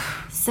 Oh.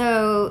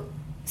 So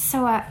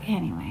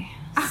anyway.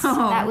 So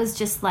that was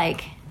just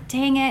like,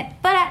 dang it.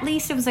 But at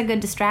least it was a good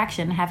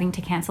distraction having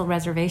to cancel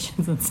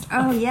reservations and stuff.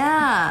 Oh,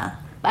 yeah.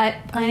 But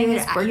planning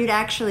this You'd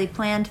actually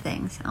planned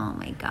things. Oh,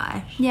 my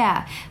gosh.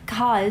 Yeah,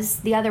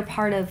 because the other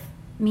part of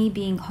me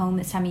being home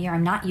this time of year,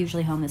 I'm not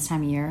usually home this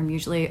time of year. I'm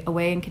usually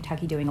away in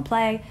Kentucky doing a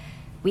play.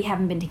 We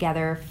haven't been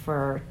together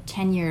for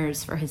 10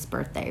 years for his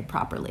birthday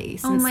properly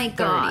since 30. Oh, my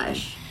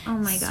gosh. Oh,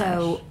 my gosh.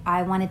 So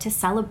I wanted to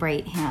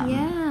celebrate him.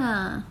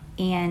 Yeah.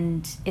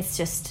 And it's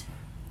just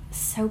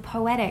so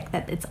poetic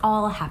that it's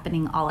all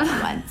happening all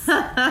at once.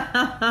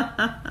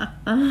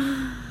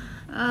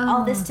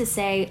 All this to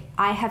say,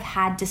 I have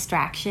had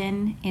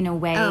distraction in a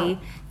way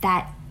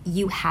that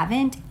you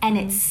haven't, and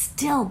it's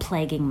still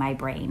plaguing my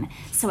brain.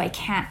 So I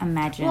can't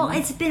imagine. Well,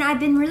 I've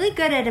been really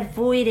good at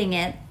avoiding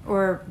it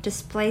or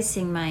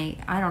displacing my,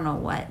 I don't know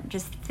what,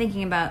 just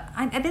thinking about,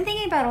 I've been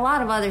thinking about a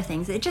lot of other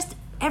things. It just,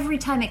 every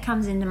time it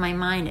comes into my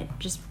mind, it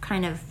just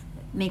kind of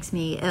makes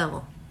me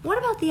ill. What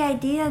about the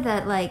idea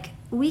that, like,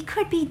 we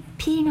could be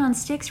peeing on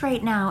sticks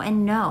right now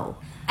and no?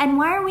 And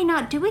why are we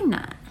not doing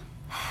that?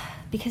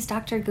 Because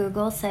Dr.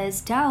 Google says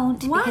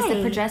don't. Why? Because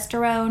the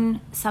progesterone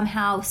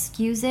somehow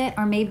skews it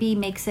or maybe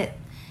makes it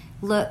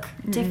look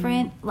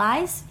different.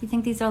 Lies? You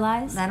think these are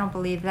lies? I don't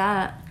believe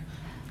that.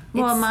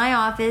 Well, in my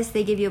office,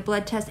 they give you a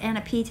blood test and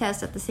a pee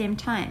test at the same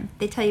time.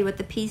 They tell you what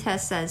the pee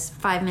test says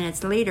 5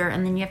 minutes later,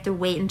 and then you have to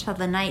wait until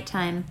the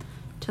nighttime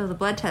till the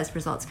blood test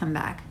results come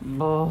back.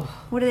 Oh.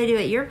 What do they do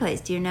at your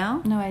place? Do you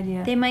know? No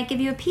idea. They might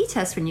give you a pee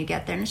test when you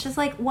get there. And it's just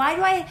like, why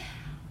do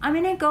I'm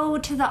going to go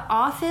to the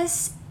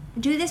office,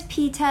 do this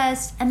pee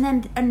test, and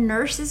then a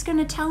nurse is going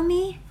to tell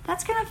me?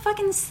 That's going to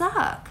fucking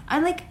suck.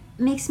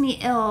 Makes me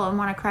ill and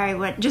want to cry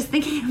just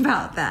thinking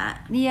about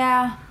that.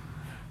 Yeah.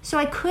 So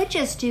I could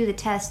just do the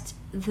test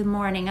the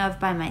morning of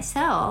by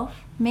myself.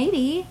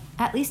 Maybe.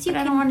 At least you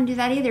But I don't want to do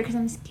that either because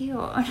I'm scared.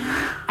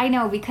 I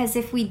know, because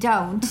if we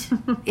don't,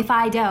 if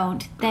I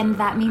don't, then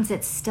that means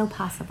it's still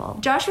possible.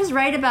 Josh was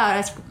right about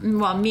us,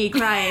 well, me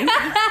crying.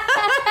 I'm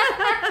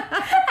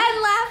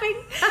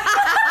laughing.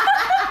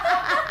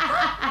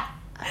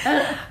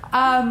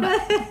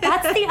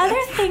 That's the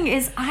other thing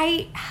is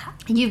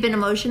You've been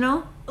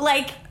emotional?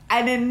 like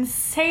an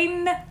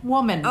insane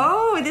woman.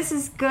 Oh, this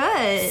is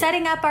good.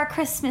 Setting up our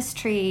Christmas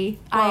tree,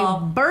 I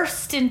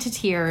burst into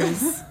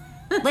tears.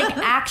 Like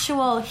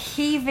actual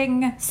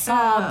heaving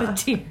sob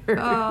tears.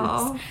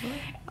 Oh.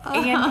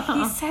 And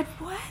he said,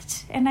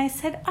 what? And I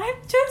said, I'm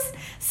just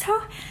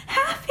so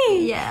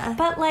happy. Yeah.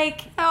 But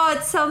like, Oh,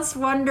 it sounds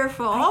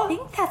wonderful. I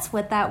think that's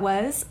what that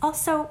was.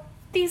 Also,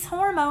 these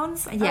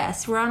hormones.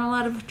 Yes, we're on a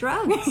lot of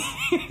drugs.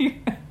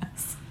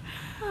 Yes.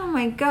 Oh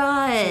my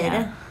God.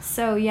 Yeah.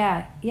 So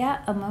yeah,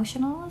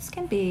 emotional as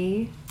can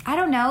be. I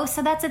don't know.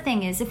 So that's the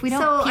thing is, if we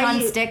don't So pee are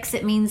on you- sticks,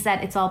 it means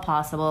that it's all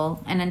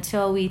possible. And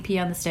until we pee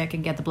on the stick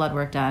and get the blood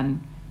work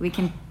done, we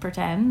can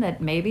pretend that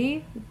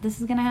maybe this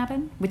is going to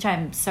happen. Which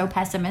I'm so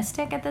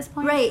pessimistic at this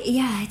point. Right,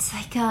 yeah, it's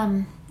like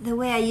the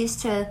way I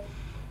used to,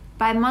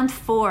 by month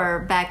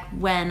 4, back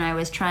when I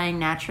was trying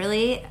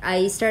naturally,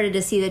 I started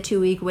to see the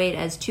 2-week wait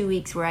as 2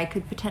 weeks where I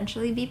could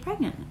potentially be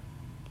pregnant.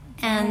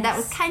 And that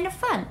was kind of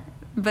fun.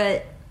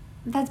 But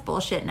that's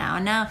bullshit now.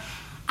 And now,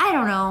 I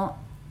don't know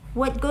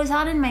what goes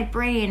on in my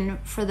brain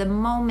for the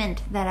moment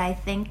that I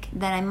think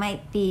that I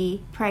might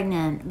be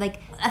pregnant.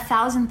 Like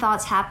 1,000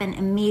 thoughts happen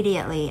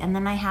immediately, and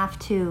then I have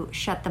to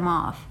shut them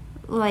off.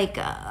 Like,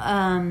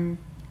 how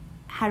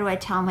do I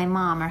tell my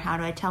mom, or how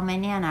do I tell my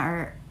Nana,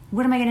 or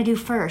what am I going to do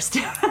first?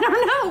 I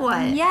don't know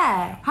what.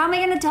 Yeah. How am I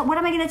going to tell? What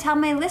am I going to tell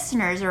my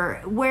listeners, or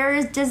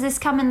where does this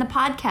come in the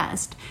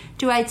podcast?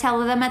 Do I tell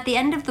them at the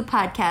end of the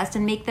podcast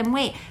and make them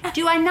wait?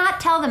 Do I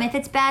not tell them if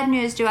it's bad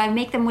news? Do I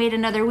make them wait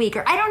another week?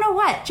 Or I don't know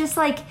what. Just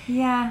like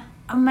my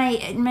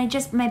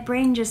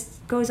brain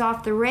just goes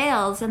off the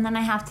rails, and then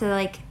I have to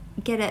like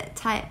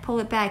pull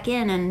it back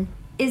in. And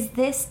Is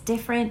this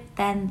different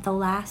than the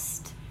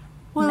last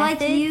well,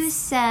 methods? like you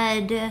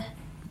said,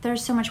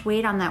 there's so much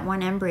weight on that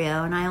one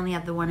embryo, and I only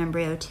have the one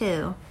embryo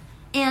too.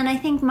 And I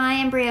think my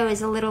embryo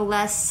is a little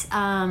less,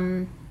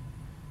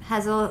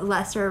 has a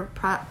lesser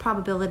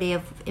probability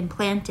of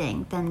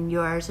implanting than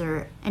yours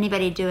or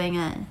anybody doing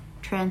a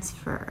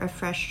transfer,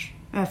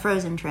 a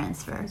frozen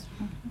transfer.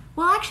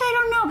 Well, actually, I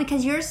don't know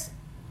because yours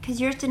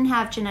didn't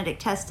have genetic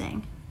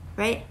testing,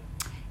 right?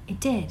 It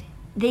did.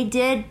 They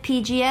did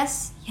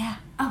PGS? Yeah.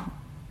 Oh,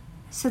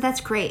 so that's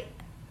great.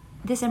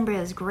 This embryo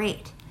is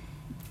great.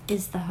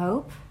 Is the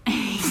hope?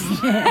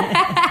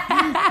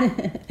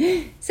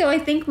 So I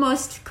think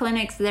most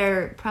clinics,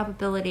 their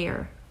probability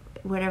or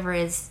whatever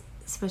is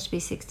supposed to be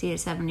 60 to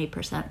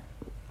 70%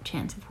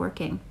 chance of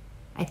working,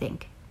 I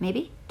think.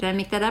 Maybe? Did I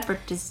make that up or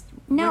just...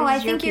 No, I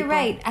think you're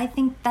right. I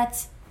think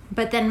that's...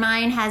 But then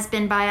mine has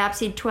been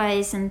biopsied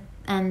twice and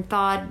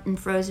thawed and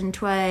frozen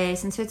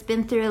twice, and so it's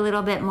been through a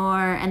little bit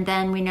more, and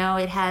then we know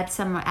it had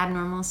some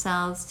abnormal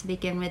cells to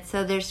begin with,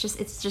 so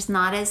it's just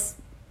not as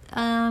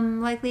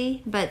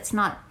likely, but it's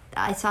not...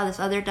 I saw this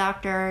other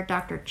doctor,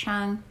 Dr.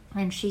 Chung,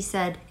 and she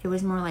said it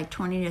was more like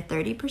 20 to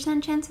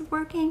 30% chance of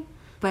working.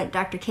 But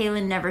Dr.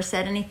 Kalin never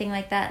said anything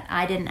like that.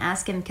 I didn't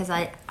ask him because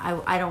I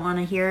don't want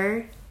to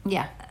hear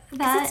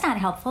because it's not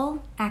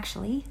helpful,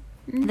 actually.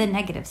 Mm-hmm. The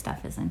negative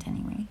stuff isn't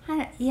anyway.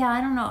 I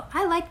don't know.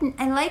 I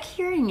like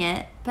hearing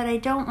it, but I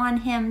don't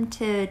want him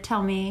to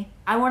tell me.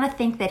 I want to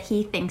think that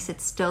he thinks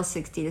it's still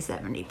 60 to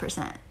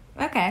 70%.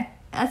 Okay.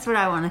 That's what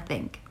I want to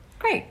think.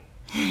 Great.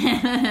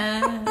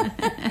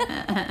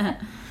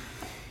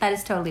 That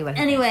is totally what.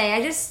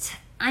 Anyway,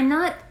 I'm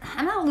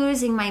not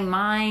losing my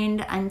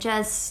mind. I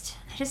just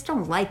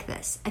don't like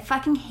this. I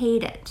fucking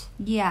hate it.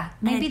 Yeah,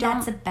 maybe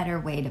that's a better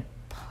way to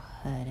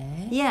put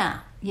it. Yeah.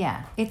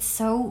 Yeah, it's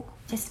so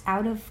just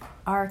out of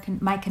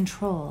my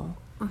control.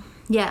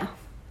 Yeah.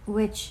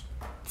 Which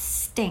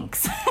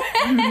stinks.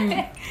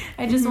 Mm-hmm.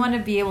 I just want to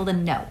be able to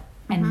know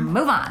and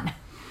move on.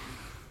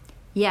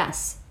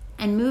 Yes.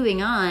 And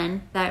moving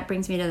on, that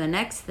brings me to the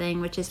next thing,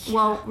 which is,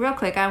 well, real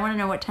quick, I want to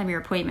know what time your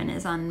appointment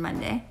is on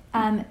Monday.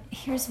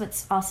 Here's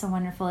what's also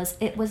wonderful is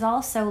it was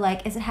also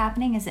like, is it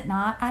happening? Is it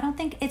not? I don't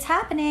think it's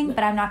happening,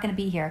 but I'm not going to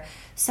be here.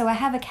 So I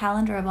have a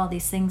calendar of all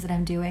these things that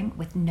I'm doing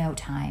with no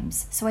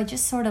times. So I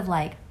just sort of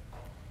like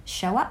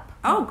show up.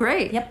 Oh,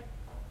 great. Yep.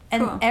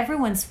 And cool.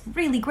 Everyone's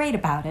really great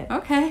about it.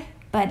 Okay.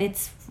 But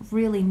it's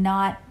really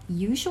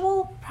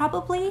usual,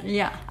 probably.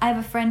 Yeah. I have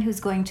a friend who's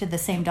going to the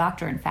same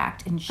doctor, in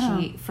fact, and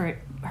she, for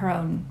her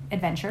own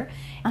adventure,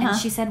 and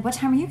she said, what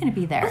time are you going to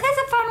be there? Well, that's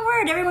a fun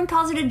word. Everyone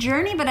calls it a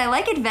journey, but I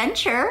like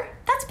adventure.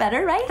 That's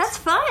better, right? That's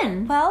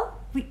fun. Well,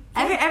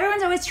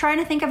 everyone's always trying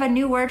to think of a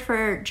new word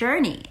for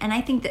journey, and I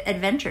think that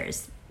adventure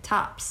is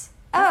tops.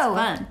 That's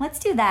fun. Let's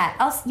do that.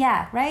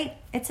 Yeah, right?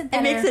 It's a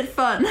better... It makes it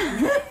fun.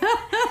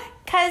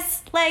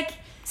 Because, like,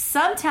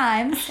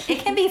 sometimes it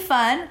can be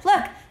fun.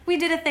 Look, we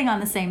did a thing on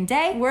the same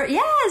day.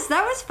 Yes,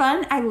 that was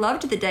fun. I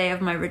loved the day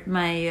of my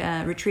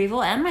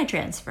retrieval and my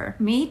transfer.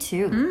 Me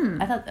too.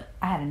 I thought that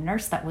I had a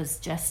nurse that was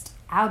just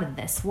out of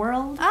this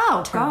world.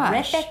 Oh,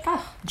 terrific.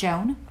 Gosh.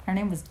 Joan. Her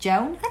name was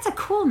Joan. That's a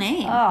cool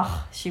name.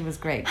 Oh, she was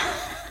great.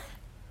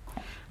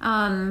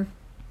 Fallback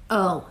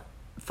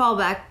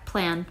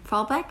plan.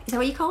 Fallback? Is that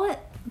what you call it?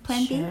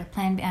 Plan B?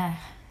 Plan B.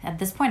 At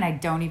this point, I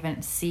don't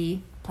even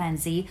see Plan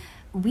Z.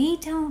 We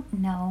don't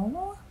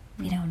know.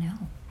 We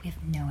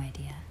have no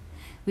idea.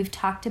 We've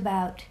talked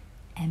about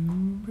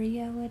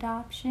embryo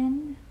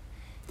adoption.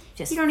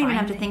 You don't even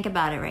have to think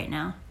about it right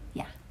now.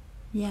 Yeah.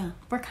 Yeah.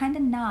 We're kind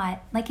of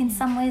not. Like, in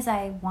some ways,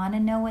 I want to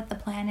know what the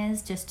plan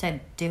is just to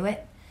do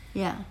it.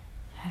 Yeah.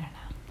 I don't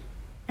know.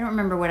 I don't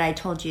remember what I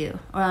told you.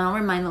 Well, I'll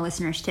remind the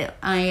listeners, too.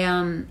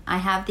 I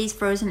have these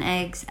frozen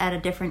eggs at a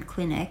different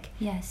clinic.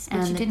 Yes,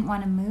 but you didn't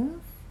want to move?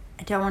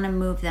 I don't want to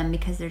move them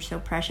because they're so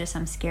precious.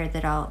 I'm scared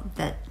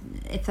that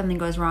if something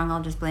goes wrong,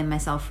 I'll just blame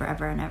myself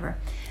forever and ever.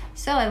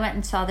 So I went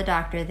and saw the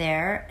doctor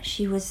there.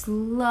 She was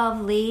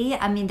lovely.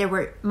 I mean,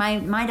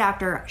 my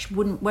doctor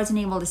wasn't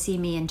able to see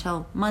me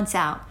until months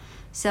out.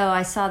 So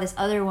I saw this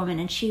other woman,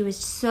 and she was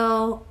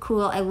so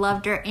cool. I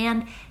loved her.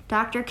 And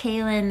Dr.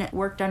 Kalin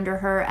worked under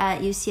her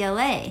at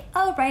UCLA.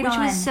 Oh, right on. Which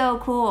was so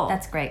cool.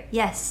 That's great.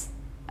 Yes.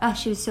 Oh,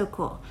 she was so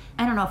cool.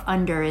 I don't know if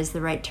under is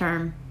the right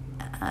term,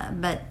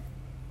 but...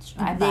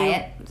 I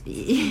buy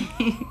it.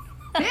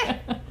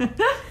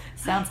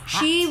 Sounds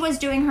hot.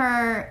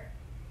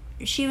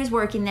 She was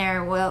working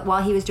there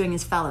while he was doing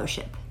his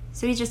fellowship.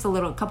 So he's just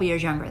a couple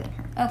years younger than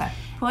her. Okay.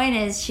 Point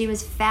is, she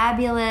was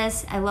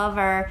fabulous. I love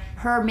her.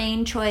 Her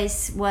main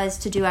choice was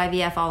to do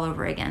IVF all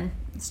over again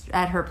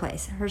at her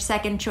place. Her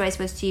second choice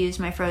was to use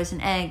my frozen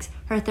eggs.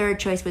 Her third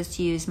choice was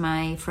to use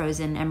my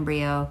frozen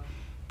embryo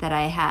that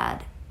I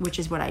had, which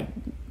is what I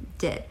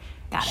did.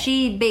 Got it.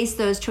 She based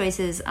those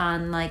choices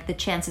on like the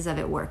chances of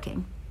it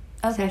working.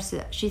 Okay.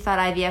 So she thought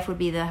IVF would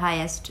be the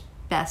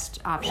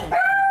best option.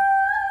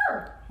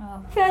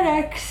 Oh.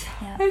 FedEx.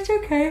 Yeah. It's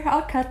okay.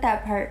 I'll cut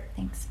that part.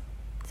 Thanks.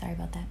 Sorry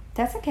about that.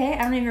 That's okay.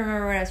 I don't even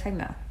remember what I was talking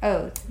about.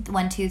 Oh.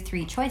 1, 2,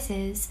 3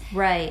 choices.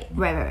 Right.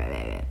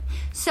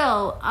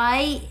 So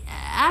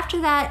after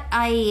that,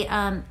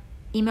 I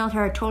emailed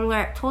her,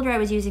 told her I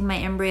was using my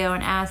embryo,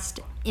 and asked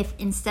if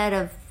instead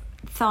of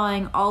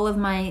thawing all of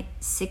my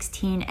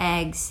 16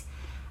 eggs,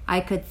 I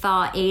could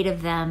thaw 8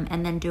 of them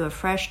and then do a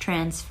fresh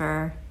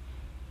transfer.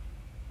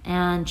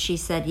 And she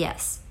said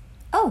yes.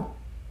 Oh.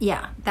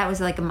 Yeah, that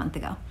was like a month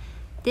ago.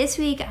 This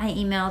week I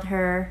emailed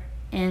her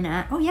and,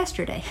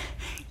 yesterday.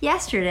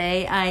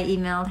 Yesterday I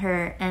emailed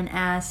her and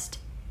asked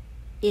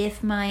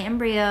if my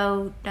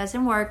embryo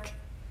doesn't work,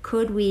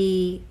 could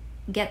we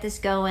get this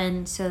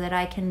going so that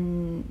I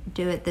can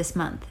do it this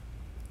month?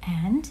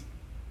 And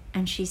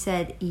she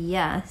said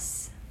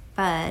yes,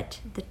 but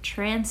the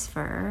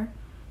transfer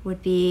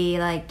would be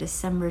like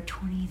December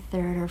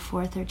 23rd or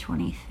 4th or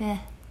 25th.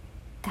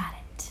 Got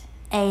it.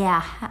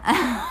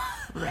 Yeah.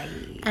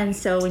 Right. And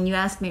so when you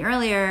asked me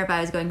earlier if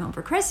I was going home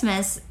for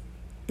Christmas,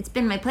 it's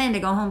been my plan to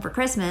go home for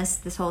Christmas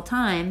this whole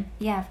time.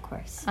 Yeah, of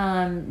course.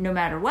 No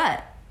matter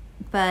what.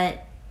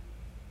 But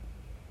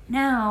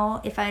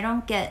now, if I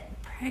don't get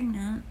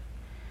pregnant,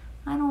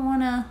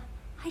 I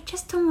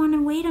just don't want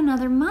to wait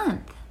another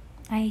month.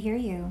 I hear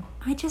you.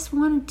 I just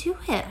want to do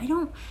it. I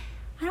don't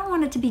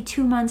want it to be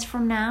 2 months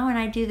from now and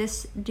I do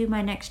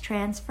my next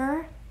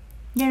transfer.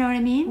 You know what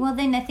I mean? Well,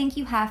 then I think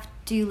you have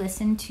to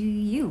listen to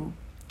you,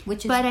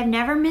 which is... But I've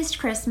never missed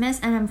Christmas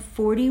and I'm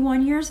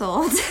 41 years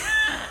old.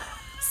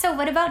 So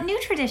what about new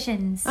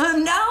traditions? No,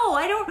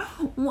 I don't.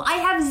 I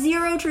have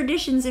 0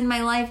 traditions in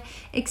my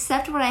life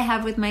except what I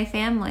have with my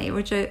family,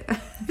 which is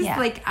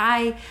like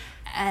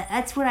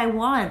that's what I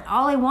want.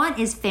 All I want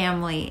is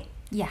family.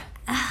 Yeah.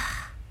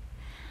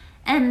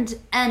 And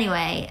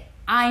anyway,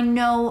 I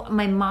know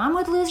my mom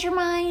would lose her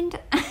mind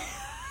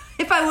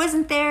if I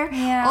wasn't there.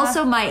 Yeah.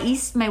 Also,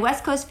 my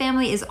West Coast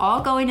family is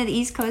all going to the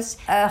East Coast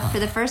for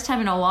the first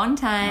time in a long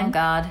time. Oh,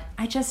 God.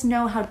 I just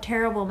know how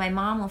terrible my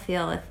mom will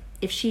feel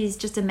if she's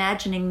just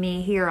imagining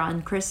me here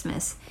on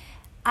Christmas.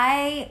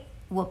 I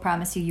will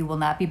promise you will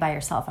not be by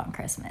yourself on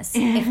Christmas.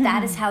 If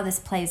that is how this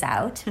plays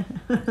out,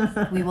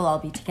 we will all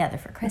be together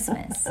for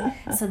Christmas.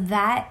 So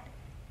that,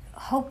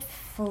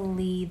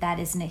 hopefully, that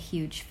isn't a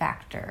huge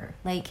factor.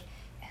 Like,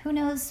 who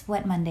knows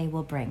what Monday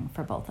will bring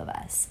for both of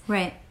us.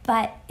 Right.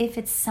 But if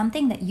it's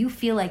something that you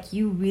feel like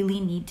you really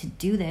need to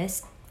do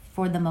this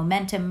for the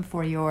momentum,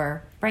 for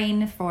your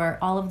brain, for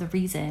all of the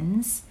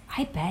reasons,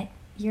 I bet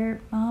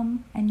your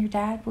mom and your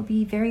dad will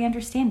be very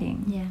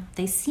understanding. Yeah.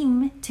 They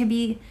seem to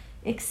be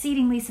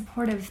exceedingly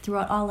supportive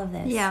throughout all of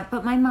this. Yeah,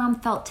 but my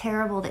mom felt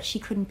terrible that she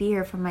couldn't be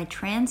here for my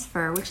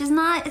transfer, which is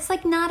not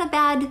a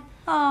bad...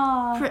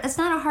 It's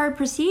not a hard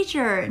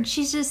procedure. And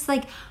she's just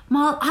like,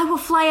 Mom, I will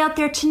fly out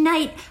there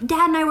tonight.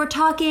 Dad and I were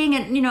talking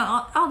and,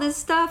 all this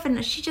stuff.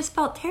 And she just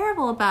felt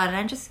terrible about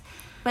it.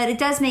 But it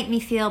does make me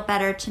feel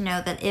better to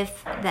know that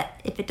if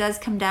it does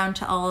come down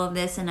to all of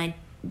this and I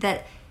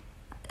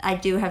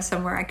do have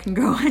somewhere I can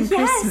go on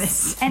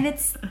Christmas. And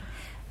it's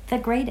the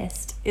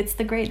greatest. It's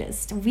the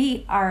greatest.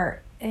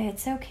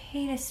 It's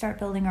okay to start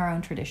building our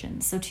own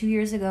traditions. So 2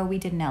 years ago, we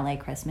did an LA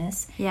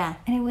Christmas. Yeah.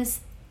 And it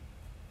was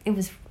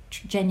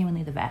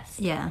genuinely the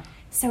best. Yeah.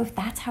 So if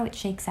that's how it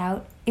shakes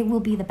out, it will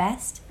be the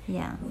best.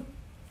 Yeah.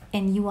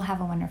 And you will have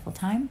a wonderful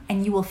time.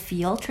 And you will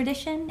feel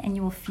tradition. And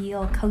you will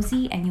feel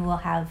cozy. And you will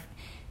have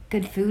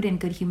good food and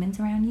good humans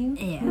around you.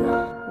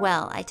 Yeah.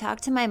 Well, I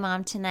talked to my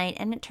mom tonight,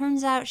 and it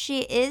turns out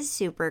she is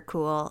super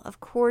cool. Of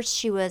course,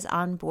 she was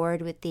on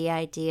board with the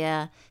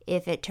idea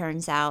if it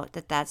turns out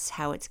that that's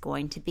how it's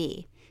going to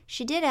be.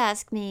 She did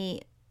ask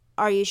me,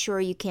 are you sure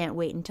you can't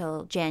wait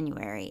until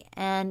January?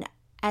 And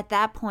at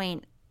that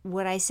point,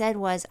 what I said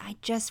was, I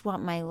just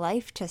want my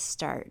life to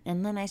start.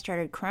 And then I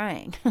started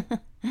crying.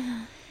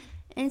 And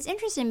it's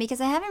interesting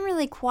because I haven't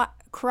really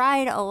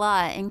cried a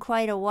lot in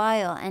quite a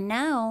while. And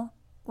now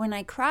when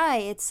I cry,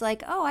 it's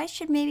like, oh,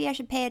 maybe I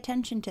should pay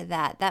attention to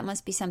that. That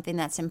must be something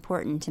that's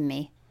important to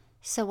me.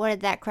 So what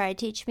did that cry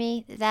teach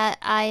me? That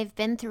I've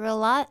been through a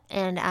lot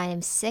and I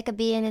am sick of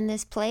being in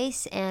this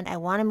place and I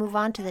want to move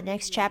on to the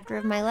next chapter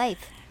of my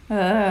life.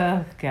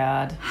 Oh,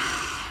 God.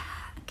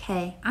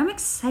 Okay, I'm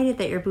excited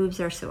that your boobs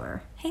are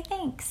sore. Hey,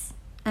 thanks.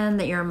 And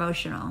that you're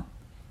emotional.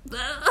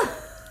 Like,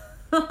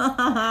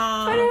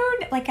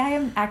 I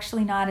am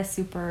actually not a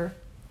super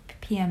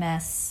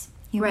PMS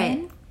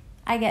human. Right.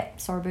 I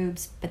get sore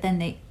boobs, but then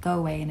they go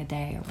away in a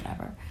day or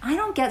whatever. I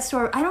don't get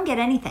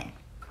anything.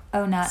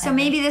 Oh, not So ever.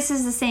 maybe this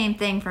is the same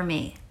thing for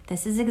me.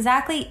 This is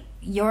exactly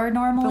your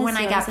normal. But when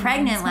I got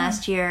pregnant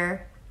last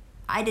year,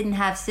 I didn't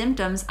have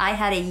symptoms. I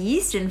had a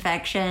yeast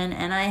infection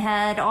and I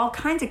had all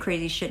kinds of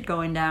crazy shit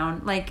going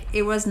down. Like,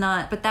 it was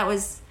not, but that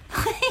was,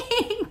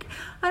 I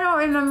don't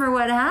remember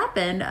what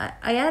happened.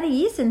 I had a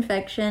yeast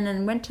infection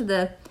and went to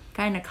the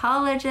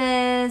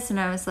gynecologist and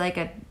I was like,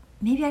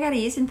 maybe I got a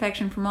yeast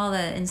infection from all the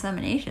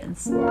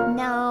inseminations.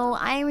 No,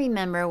 I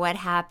remember what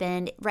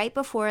happened. Right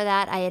before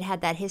that, I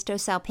had that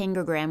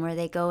histosalpingogram where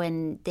they go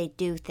and they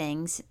do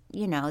things.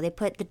 They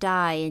put the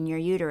dye in your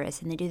uterus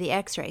and they do the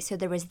x-ray. So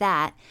there was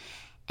that.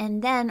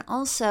 And then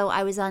also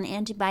I was on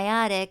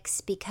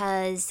antibiotics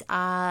because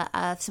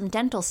of some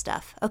dental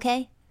stuff,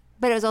 okay?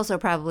 But it was also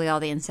probably all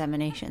the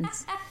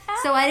inseminations.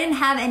 So I didn't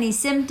have any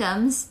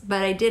symptoms,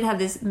 but I did have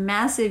this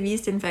massive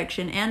yeast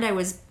infection, and I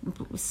was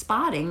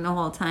spotting the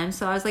whole time.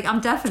 So I was like,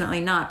 I'm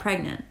definitely not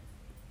pregnant.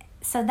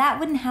 So that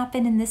wouldn't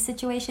happen in this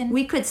situation?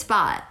 We could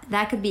spot.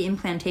 That could be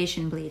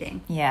implantation bleeding.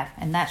 Yeah,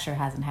 and that sure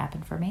hasn't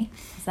happened for me.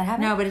 Does that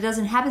happen? No, but it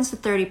doesn't happen to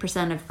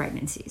 30% of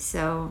pregnancies.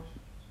 So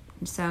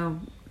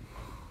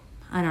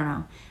I don't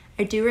know.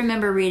 I do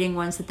remember reading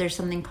once that there's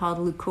something called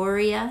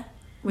leukorrhea,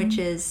 which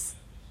is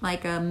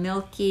like a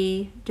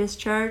milky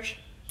discharge.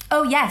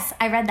 Oh, yes.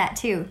 I read that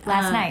too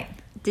last night.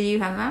 Do you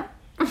have that?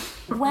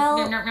 Well,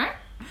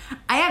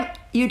 I have.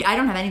 I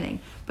don't have anything,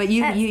 but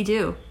you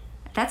do.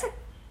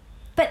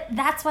 But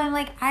that's why I'm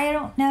like, I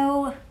don't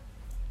know.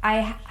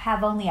 I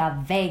have only a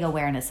vague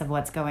awareness of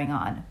what's going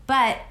on,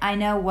 but I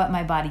know what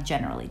my body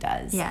generally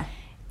does. Yeah.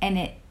 And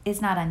it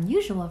is not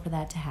unusual for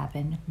that to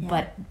happen,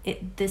 but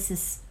this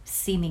is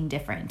seeming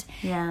different.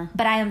 Yeah.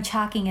 But I am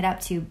chalking it up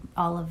to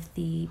all of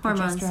the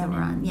hormones that progesterone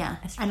we're on. Yeah.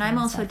 And I'm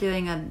also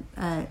doing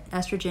a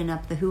estrogen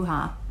up the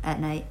hoo-ha at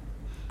night.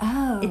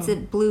 Oh. It's a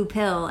blue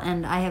pill,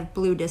 and I have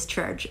blue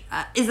discharge.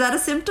 Is that a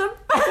symptom?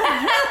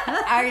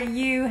 Are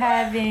you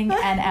having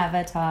an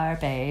avatar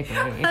baby?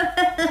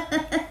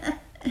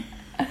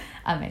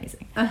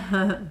 Amazing.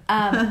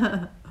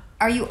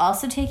 Are you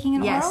also taking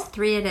an oral? Yes,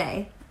 3 a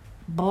day.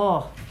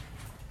 Oh.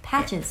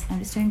 Patches. I'm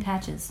just doing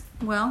patches.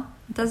 Well,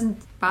 it doesn't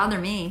bother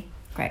me.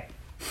 Great.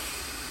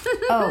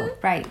 Oh,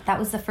 right. That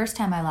was the first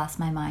time I lost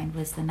my mind,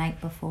 was the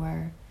night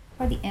before.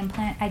 Or the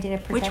implant. I did a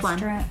progesterone. Which one?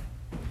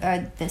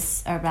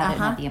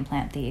 Not the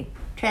implant, the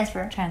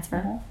transfer.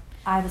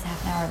 I was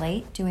half an hour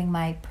late doing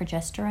my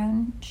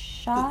progesterone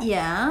shot.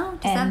 Yeah.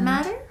 Does that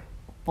matter?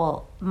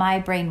 Well, my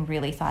brain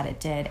really thought it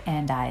did,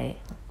 and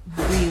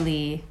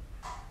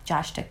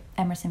Josh took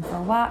Emerson for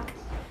a walk.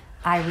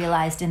 I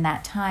realized in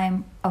that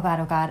time, oh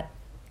God,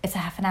 it's a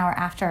half an hour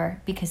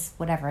after, because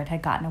whatever, it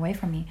had gotten away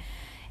from me.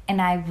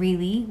 And I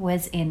really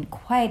was in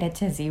quite a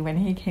tizzy when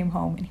he came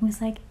home, and he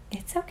was like,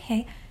 it's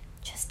okay.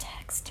 Just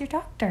text your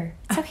doctor.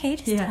 It's okay,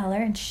 just tell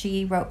her. And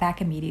she wrote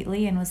back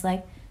immediately and was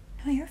like,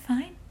 no, you're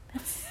fine.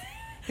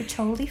 You're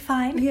totally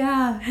fine.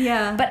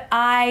 Yeah. But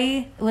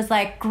I was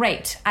like,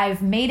 great.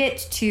 I've made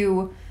it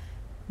to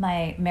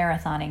my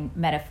marathoning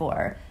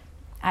metaphor.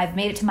 I've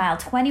made it to mile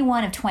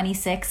 21 of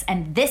 26,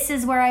 and this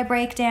is where I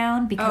break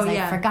down because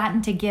I've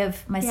forgotten to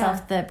give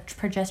myself the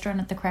progesterone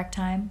at the correct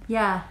time.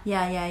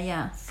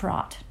 Yeah.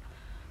 Fraught.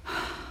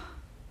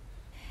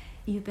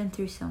 You've been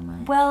through so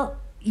much. Well,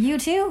 you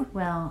too.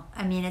 Well,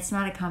 I mean, it's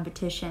not a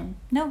competition.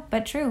 No,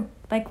 but true.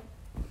 Like,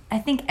 I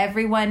think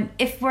everyone,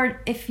 if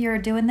you're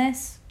doing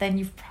this, then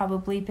you've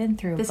probably been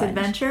through this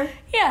adventure.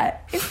 Yeah,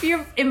 if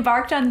you've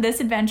embarked on this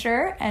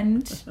adventure,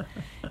 and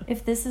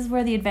if this is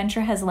where the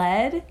adventure has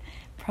led,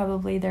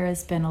 probably there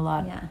has been a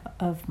lot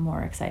of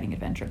more exciting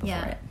adventure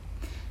before it.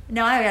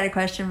 No, I got a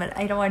question, but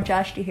I don't want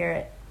Josh to hear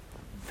it.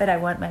 But I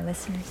want my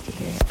listeners to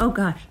hear it. Oh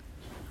gosh.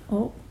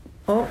 Oh,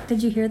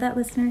 did you hear that,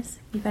 listeners?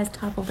 You guys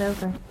toppled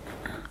over.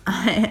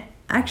 I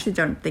actually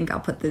don't think I'll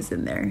put this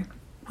in there.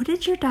 What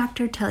did your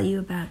doctor tell you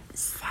about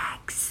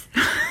sex?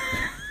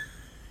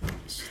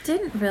 She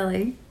didn't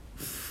really.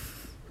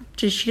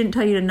 She didn't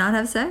tell you to not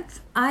have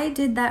sex? I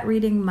did that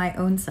reading my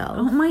own self.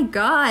 Oh my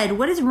God,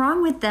 what is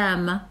wrong with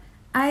them?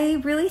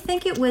 I really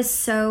think it was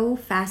so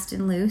fast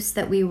and loose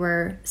that we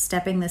were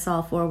stepping this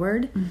all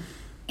forward.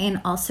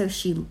 And also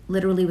she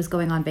literally was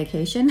going on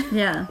vacation.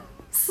 Yeah.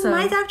 So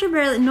my doctor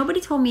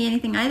nobody told me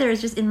anything either.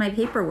 It's just in my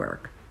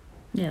paperwork.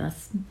 Yeah,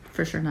 that's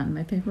for sure not in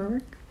my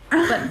paperwork.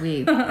 But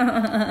we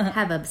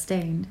have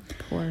abstained.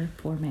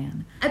 Poor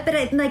man.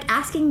 But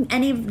asking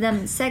any of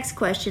them sex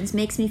questions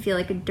makes me feel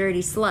like a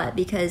dirty slut,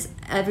 because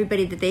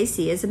everybody that they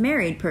see is a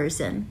married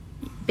person,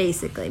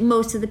 basically.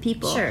 Most of the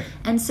people. Sure.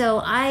 And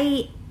so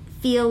I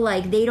feel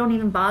like they don't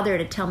even bother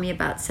to tell me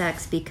about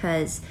sex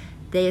because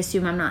they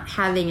assume I'm not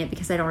having it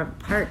because I don't have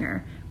a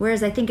partner.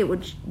 Whereas I think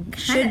it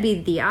should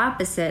be the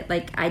opposite.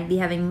 Like, I'd be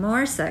having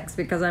more sex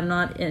because I'm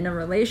not in a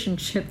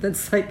relationship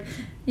that's like,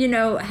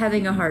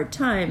 having a hard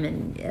time,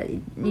 and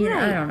I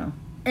don't know.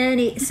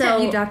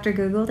 Have you Dr.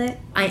 Googled it?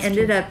 I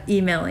ended up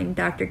emailing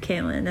Dr.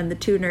 Kalin and the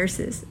 2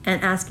 nurses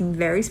and asking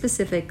very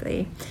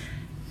specifically,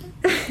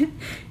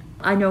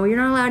 I know you're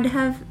not allowed to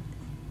have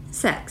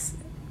sex,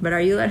 but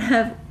are you allowed to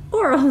have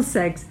oral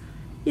sex?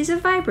 Use a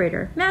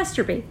vibrator,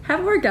 masturbate, have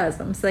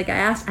orgasms. Like, I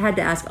had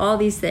to ask all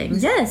these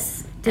things.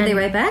 Yes. Did they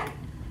write back?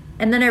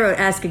 And then I wrote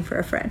asking for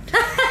a friend.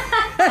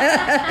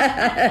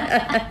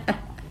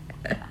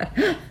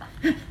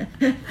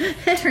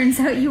 Turns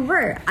out you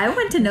were. I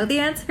want to know the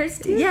answers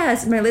too.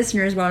 Yes, my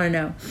listeners want to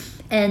know.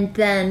 And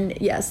then,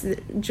 yes,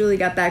 Julie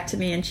got back to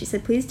me and she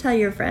said, please tell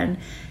your friend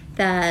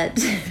that...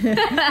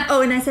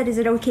 Oh, and I said, is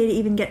it okay to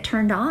even get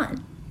turned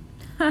on?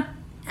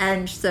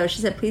 And so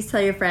she said, please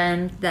tell your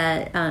friend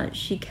that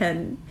she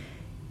can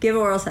give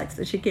oral sex,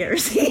 that she can't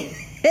receive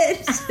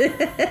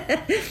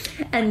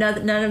it. And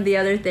none of the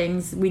other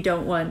things we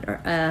don't want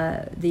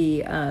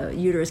the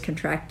uterus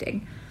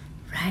contracting.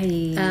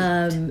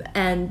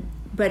 Right.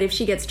 But if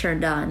she gets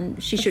turned on,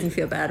 she shouldn't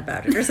feel bad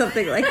about it or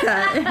something like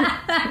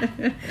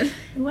that.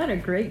 What a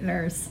great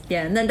nurse.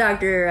 Yeah, and then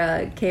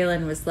Dr.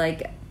 Kaylin was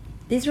like,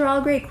 these are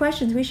all great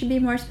questions. We should be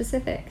more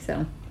specific.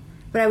 So,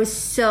 but I was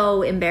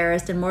so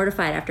embarrassed and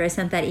mortified after I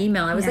sent that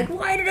email. I was like,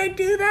 why did I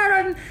do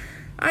that?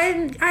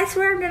 I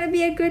swear I'm going to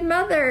be a good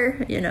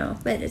mother, you know.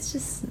 But it's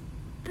just,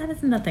 that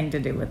has nothing to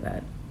do with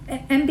that.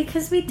 And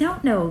because we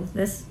don't know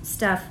this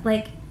stuff,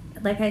 like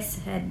I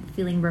said,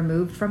 feeling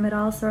removed from it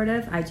all, sort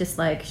of. I just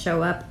like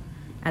show up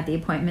at the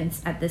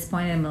appointments at this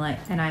point, and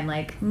I'm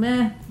like,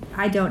 meh,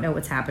 I don't know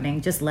what's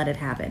happening. Just let it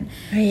happen.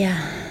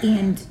 Yeah.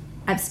 And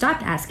I've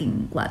stopped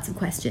asking lots of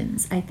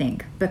questions, I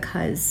think,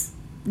 because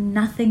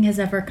nothing has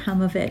ever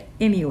come of it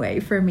anyway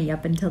for me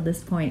up until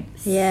this point.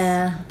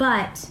 Yeah.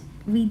 But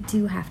we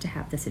do have to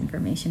have this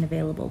information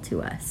available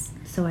to us,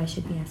 so I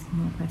should be asking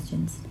more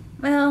questions.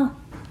 Well,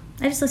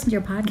 I just listened to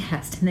your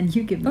podcast, and then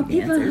you give me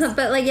the answers.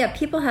 But like, yeah,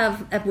 people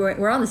have.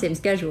 We're on the same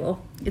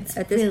schedule. It's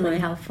at this really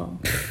point helpful.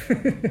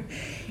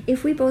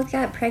 If we both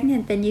got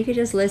pregnant, then you could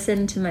just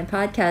listen to my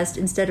podcast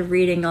instead of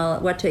reading all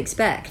what to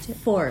expect.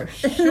 For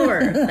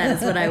sure, that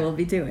is what I will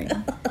be doing.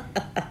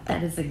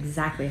 That is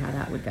exactly how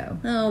that would go.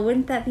 Oh,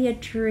 wouldn't that be a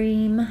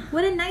dream?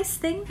 What a nice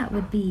thing that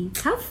would be.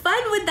 How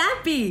fun would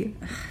that be? It'd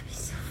be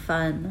so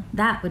fun.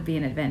 That would be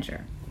an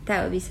adventure.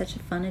 That would be such a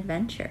fun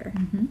adventure.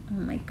 Mm-hmm. Oh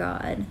my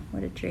God,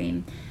 what a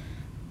dream.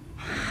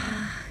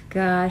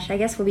 Gosh, I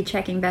guess we'll be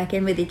checking back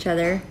in with each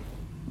other.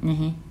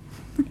 I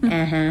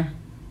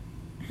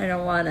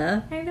don't want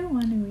to. I don't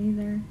want to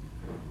either.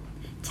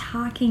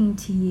 Talking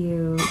to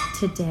you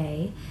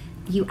today,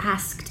 you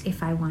asked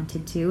if I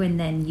wanted to, and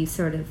then you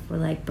sort of were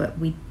like, but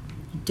we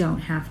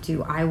don't have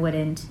to. I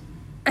wouldn't.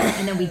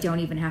 And then we don't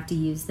even have to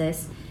use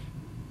this.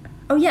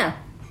 Oh, yeah.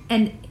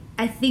 And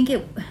I think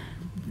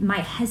my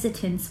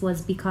hesitance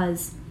was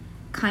because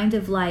kind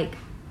of like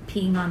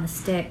peeing on the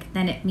stick,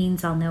 then it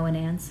means I'll know an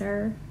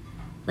answer.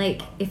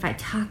 Like, if I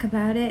talk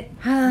about it,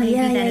 maybe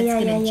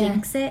it's going to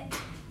jinx it.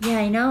 Yeah,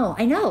 I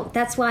know.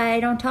 That's why I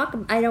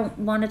don't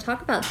want to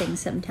talk about things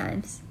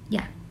sometimes.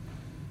 Yeah.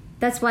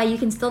 That's why you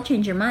can still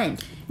change your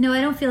mind. No, I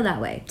don't feel that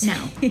way.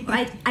 No,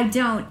 I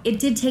don't. It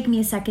did take me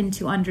a second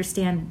to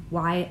understand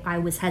why I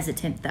was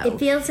hesitant, though. It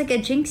feels like a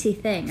jinxy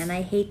thing, and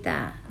I hate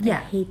that. Yeah.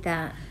 I hate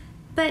that.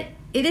 But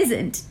it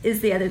isn't,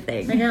 is the other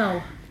thing. I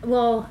know.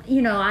 Well,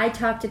 you know, I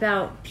talked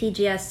about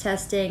PGS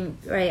testing,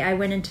 right? I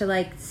went into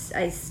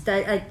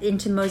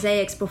into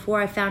mosaics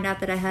before I found out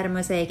that I had a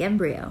mosaic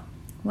embryo.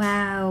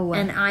 Wow.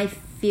 And I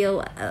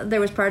feel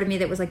there was part of me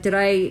that was like, did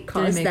I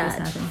cause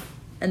that?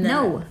 And then,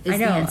 no is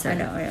the answer. I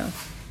know.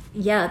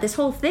 Yeah, this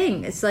whole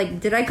thing. It's like,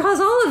 did I cause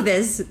all of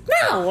this?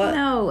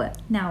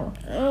 No.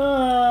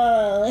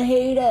 Oh, I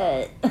hate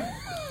it.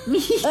 Me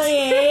too. I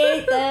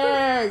hate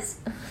this.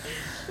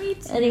 Me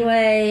too.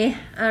 Anyway,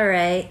 all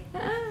right.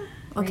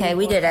 Okay,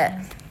 we did it.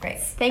 Great.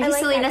 Thank you,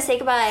 Selena. Say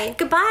goodbye.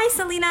 Goodbye,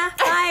 Selena.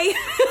 Bye.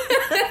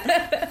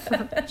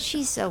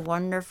 She's so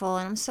wonderful,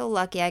 and I'm so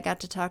lucky I got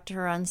to talk to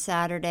her on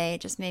Saturday.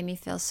 It just made me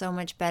feel so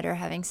much better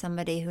having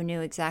somebody who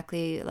knew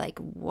exactly like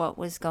what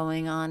was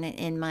going on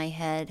in my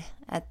head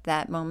at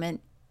that moment,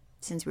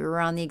 since we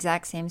were on the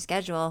exact same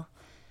schedule.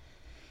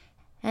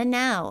 And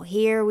now,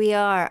 here we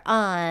are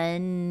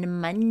on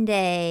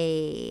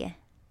Monday.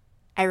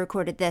 I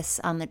recorded this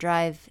on the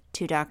drive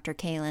to Dr.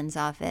 Kaylin's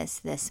office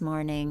this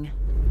morning.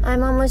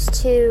 I'm almost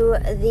to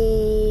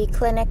the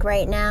clinic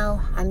right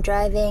now. I'm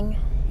driving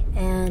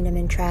and I'm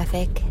in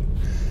traffic.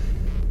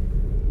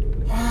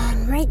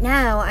 And right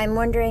now I'm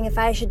wondering if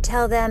I should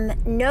tell them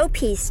no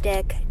pee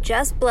stick,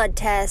 just blood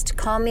test,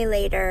 call me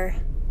later.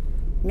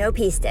 No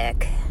pee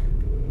stick.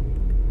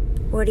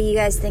 What do you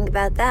guys think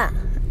about that?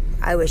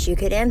 I wish you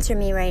could answer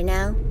me right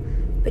now,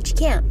 but you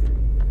can't.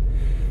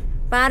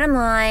 Bottom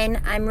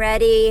line, I'm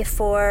ready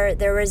for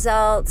the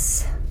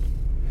results.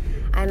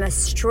 I'm a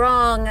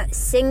strong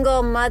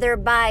single mother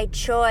by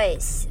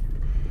choice.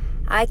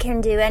 I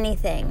can do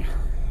anything.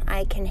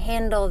 I can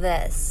handle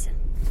this.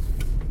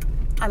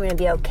 I'm going to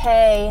be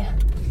okay.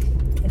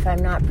 If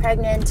I'm not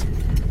pregnant,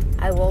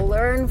 I will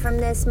learn from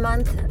this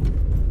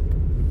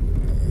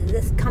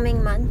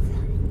coming month.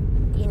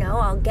 You know,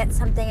 I'll get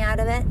something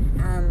out of it.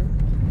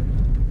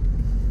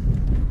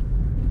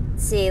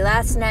 See,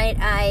 last night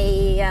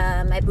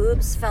my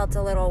boobs felt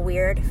a little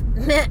weird.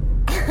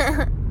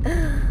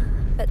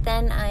 But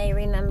then I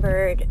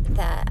remembered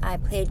that I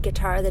played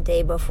guitar the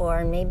day before,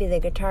 and maybe the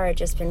guitar had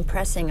just been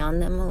pressing on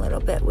them a little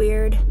bit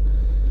weird.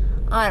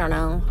 I don't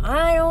know.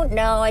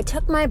 I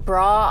took my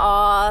bra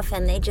off,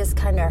 and they just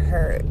kind of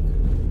hurt.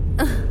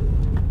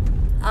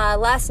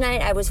 Last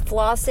night I was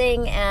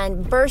flossing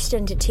and burst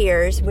into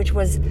tears, which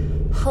was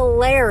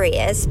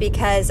hilarious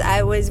because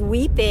I was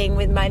weeping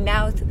with my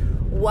mouth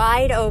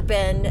wide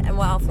open and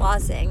while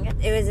flossing.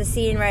 It was a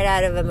scene right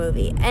out of a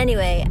movie.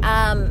 Anyway,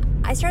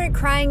 I started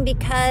crying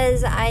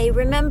because I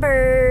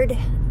remembered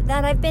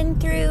that I've been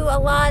through a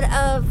lot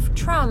of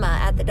trauma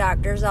at the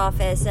doctor's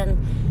office,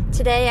 and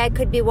today I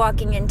could be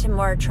walking into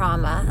more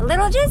trauma. A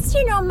little just,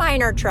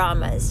 minor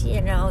traumas.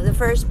 The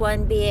first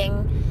one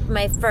being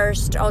my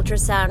first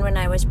ultrasound when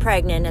I was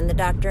pregnant and the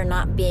doctor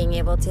not being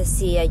able to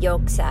see a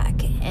yolk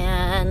sac.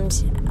 And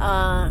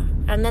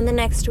then the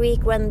next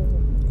week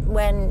when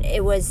when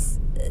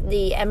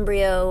the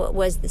embryo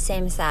was the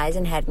same size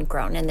and hadn't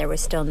grown, and there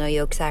was still no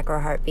yolk sac or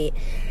heartbeat.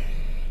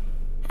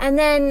 And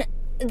then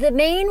the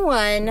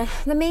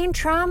main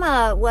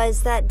trauma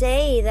was that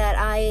day that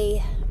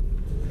I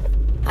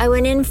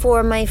went in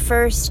for my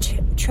first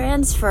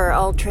transfer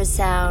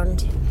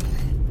ultrasound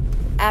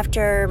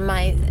after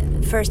my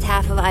first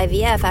half of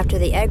IVF, after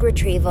the egg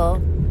retrieval.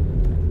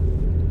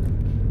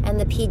 And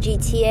the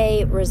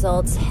PGTA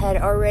results had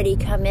already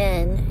come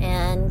in,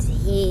 and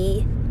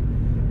he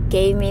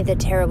gave me the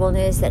terrible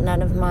news that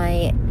none of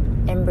my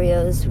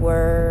embryos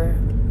were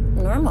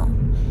normal.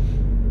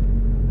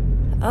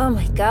 Oh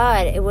my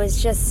God, it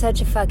was just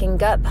such a fucking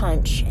gut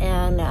punch.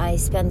 And I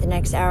spent the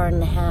next hour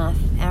and a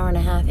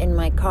half in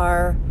my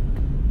car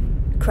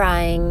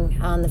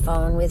crying on the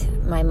phone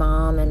with my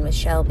mom and with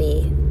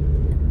Shelby.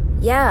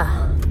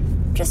 Yeah,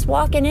 just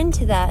walking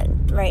into that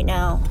right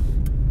now.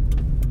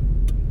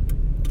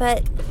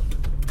 But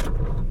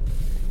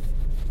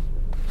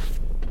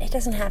it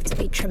doesn't have to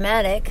be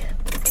traumatic.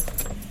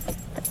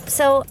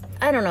 So,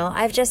 I don't know.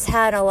 I've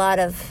had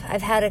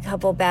a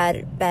couple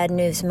bad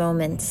news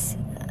moments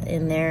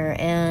in there,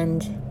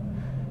 and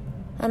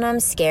I'm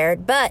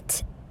scared,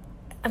 but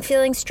I'm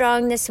feeling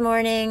strong this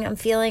morning. I'm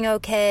feeling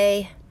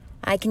okay.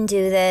 I can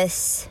do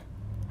this.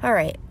 All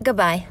right,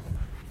 goodbye.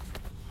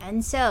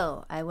 And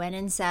so I went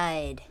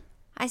inside.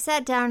 I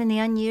sat down in the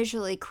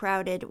unusually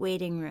crowded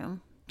waiting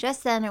room.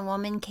 Just then, a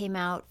woman came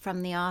out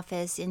from the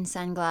office in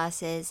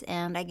sunglasses,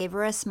 and I gave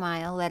her a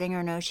smile, letting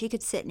her know she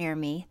could sit near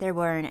me. There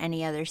weren't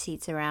any other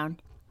seats around.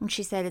 And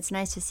she said, "It's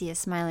nice to see a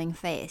smiling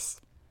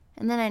face."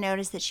 And then I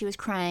noticed that she was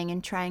crying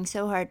and trying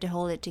so hard to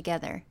hold it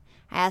together.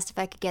 I asked if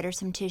I could get her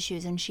some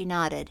tissues, and she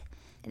nodded.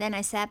 And then I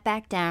sat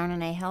back down,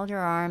 and I held her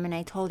arm, and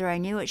I told her I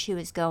knew what she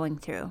was going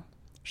through.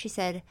 She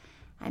said,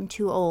 "I'm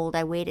too old.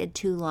 I waited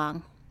too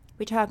long."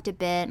 We talked a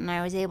bit, and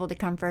I was able to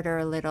comfort her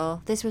a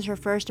little. This was her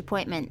first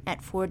appointment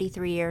at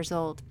 43 years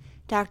old.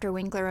 Dr.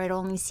 Winkler had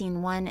only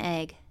seen one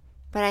egg.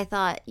 But I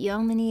thought, you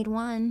only need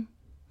one.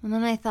 And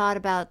then I thought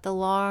about the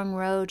long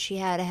road she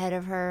had ahead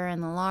of her,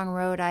 and the long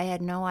road I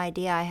had no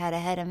idea I had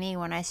ahead of me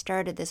when I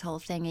started this whole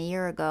thing a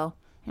year ago.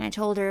 And I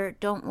told her,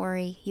 "Don't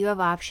worry, you have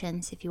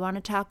options. If you want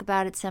to talk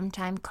about it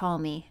sometime, call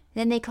me."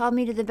 Then they called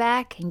me to the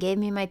back and gave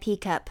me my pee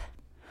cup.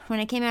 When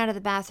I came out of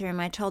the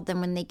bathroom, I told them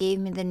when they gave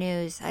me the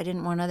news, I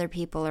didn't want other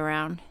people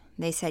around.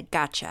 They said,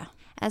 "Gotcha."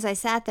 As I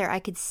sat there, I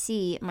could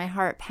see my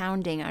heart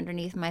pounding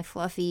underneath my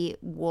fluffy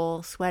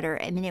wool sweater.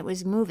 I mean, it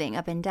was moving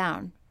up and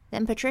down.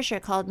 Then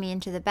Patricia called me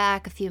into the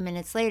back a few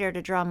minutes later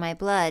to draw my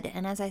blood,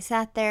 and as I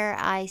sat there,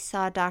 I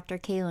saw Dr.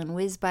 Kalin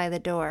whiz by the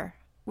door.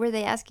 Were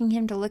they asking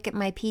him to look at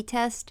my pee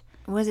test?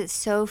 Was it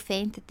so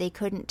faint that they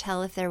couldn't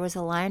tell if there was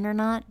a line or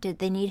not? Did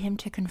they need him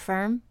to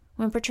confirm?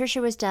 When Patricia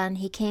was done,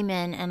 he came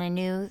in, and I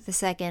knew the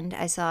second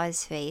I saw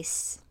his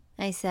face.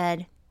 I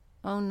said,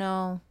 "Oh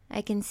no,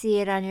 I can see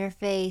it on your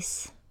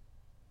face."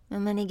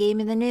 And then he gave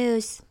me the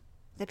news.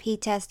 The pee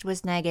test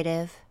was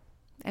negative.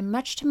 And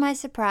much to my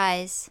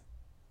surprise,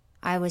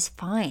 I was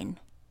fine.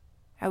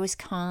 I was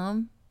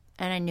calm,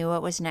 and I knew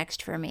what was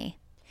next for me.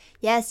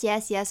 Yes,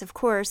 of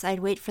course, I'd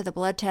wait for the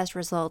blood test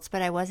results,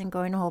 but I wasn't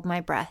going to hold my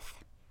breath.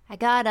 I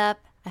got up,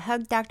 I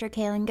hugged Dr.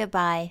 Kalin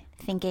goodbye,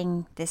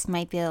 thinking this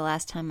might be the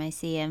last time I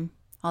see him,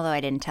 although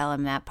I didn't tell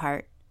him that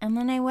part. And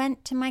then I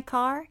went to my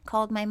car,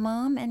 called my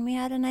mom, and we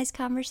had a nice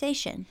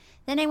conversation.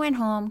 Then I went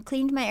home,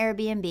 cleaned my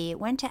Airbnb,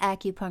 went to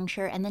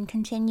acupuncture, and then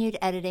continued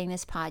editing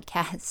this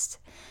podcast.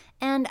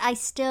 And I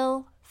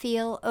still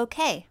feel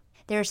okay.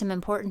 There are some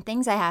important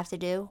things I have to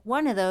do.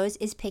 One of those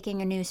is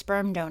picking a new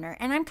sperm donor,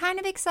 and I'm kind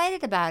of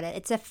excited about it.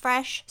 It's a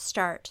fresh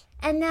start.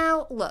 And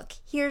now, look,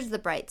 here's the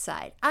bright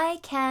side. I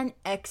can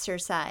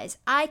exercise.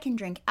 I can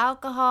drink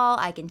alcohol.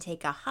 I can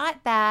take a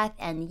hot bath.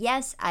 And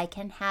yes, I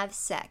can have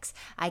sex.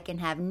 I can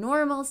have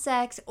normal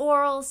sex,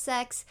 oral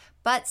sex,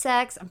 butt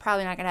sex. I'm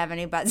probably not going to have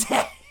any butt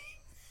sex.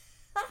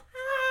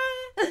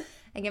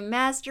 I can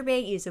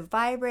masturbate, use a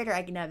vibrator.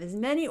 I can have as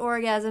many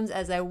orgasms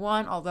as I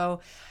want, although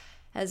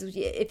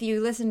if you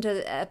listen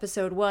to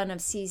episode 1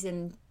 of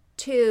season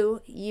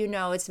 2, you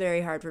know it's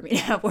very hard for me to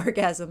have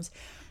orgasms.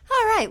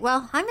 All right,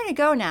 well, I'm going to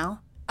go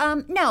now.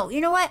 No,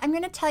 you know what? I'm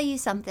going to tell you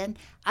something.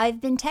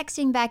 I've been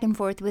texting back and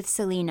forth with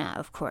Selena,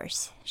 of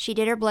course. She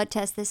did her blood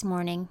test this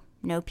morning,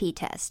 no pee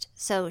test.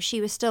 So she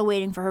was still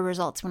waiting for her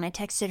results when I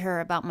texted her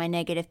about my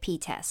negative pee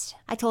test.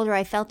 I told her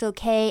I felt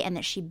okay and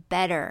that she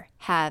better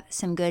have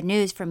some good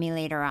news for me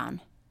later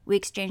on. We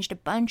exchanged a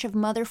bunch of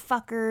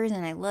motherfuckers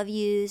and I love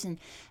yous,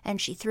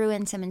 and she threw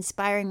in some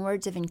inspiring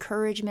words of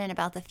encouragement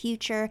about the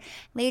future.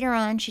 Later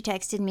on, she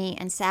texted me,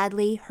 and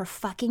sadly, her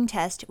fucking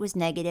test was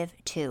negative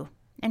too.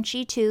 And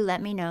she too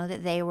let me know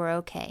that they were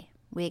okay.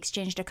 We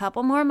exchanged a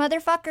couple more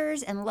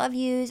motherfuckers and love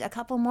yous, a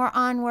couple more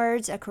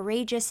onwards, a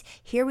courageous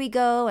here we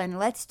go and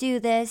let's do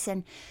this,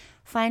 and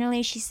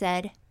finally she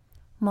said,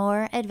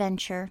 more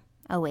adventure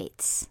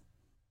awaits.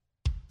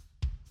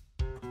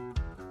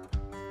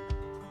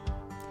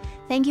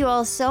 Thank you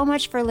all so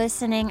much for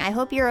listening. I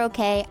hope you're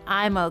okay.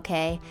 I'm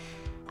okay.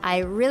 I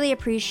really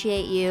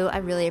appreciate you. I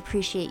really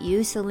appreciate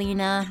you,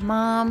 Selena.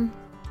 Mom,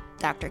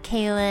 Dr.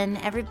 Kaylin,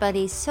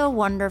 everybody's so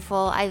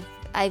wonderful.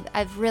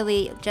 I've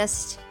really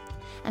just,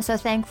 I'm so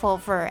thankful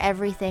for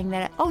everything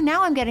that,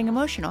 now I'm getting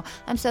emotional.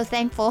 I'm so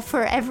thankful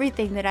for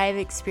everything that I've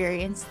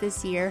experienced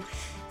this year.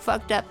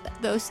 Fucked up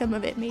though some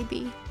of it may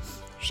be.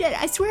 Shit,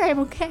 I swear I'm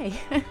okay.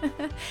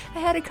 I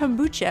had a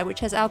kombucha, which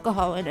has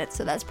alcohol in it,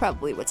 so that's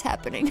probably what's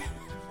happening.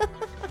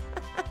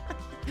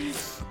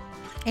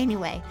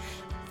 Anyway,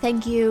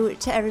 thank you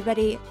to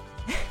everybody.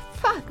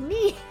 Fuck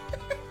me.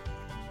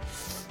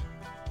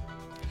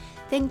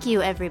 Thank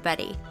you,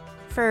 everybody,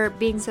 for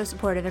being so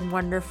supportive and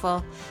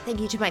wonderful.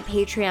 Thank you to my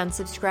Patreon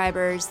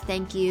subscribers.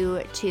 Thank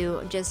you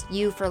to just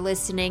you for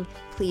listening.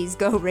 Please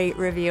go rate,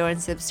 review,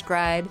 and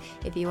subscribe.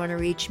 If you want to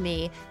reach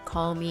me,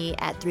 call me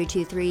at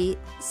 323,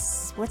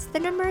 what's the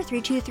number?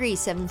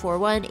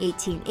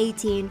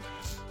 323-741-1818.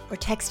 Or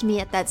text me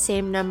at that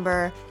same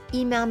number.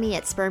 Email me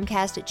at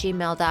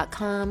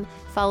spermcast@gmail.com.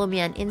 Follow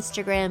me on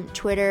Instagram,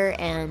 Twitter,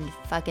 and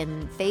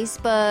fucking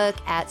Facebook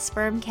at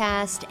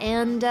Spermcast.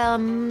 And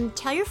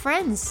tell your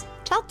friends.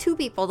 Tell 2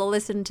 people to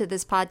listen to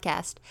this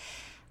podcast.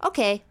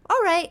 Okay,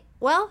 all right.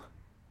 Well,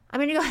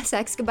 I'm gonna go have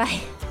sex. Goodbye.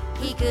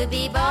 He could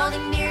be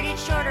balding, bearded,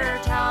 short or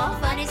tall,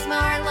 funny,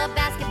 smart, love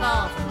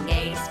basketball, from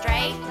gay to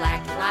straight,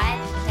 black to white,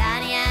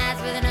 tiny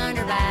eyes with an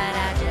underbite.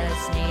 I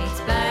just need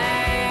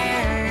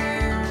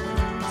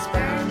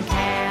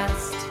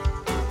Spermcast.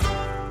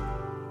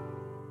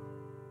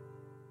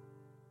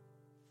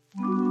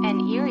 An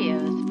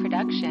Erios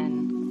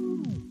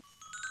production.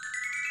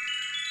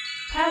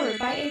 Powered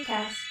by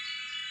Acast.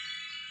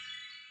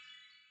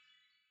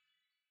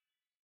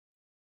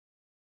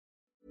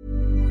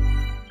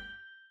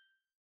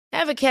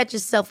 Ever catch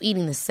yourself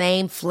eating the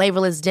same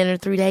flavorless dinner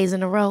 3 days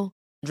in a row?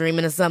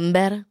 Dreaming of something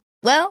better?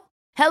 Well,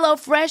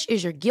 HelloFresh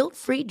is your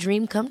guilt-free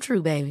dream come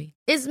true, baby.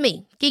 It's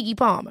me, Keke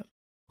Palmer.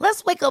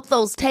 Let's wake up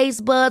those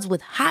taste buds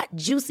with hot,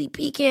 juicy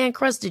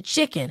pecan-crusted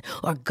chicken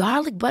or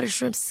garlic butter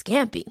shrimp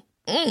scampi.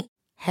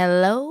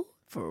 Hello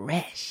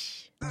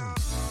Fresh.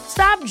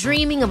 Stop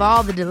dreaming of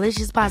all the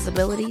delicious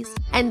possibilities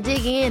and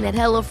dig in at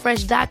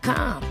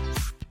HelloFresh.com.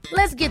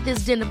 Let's get this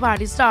dinner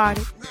party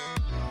started.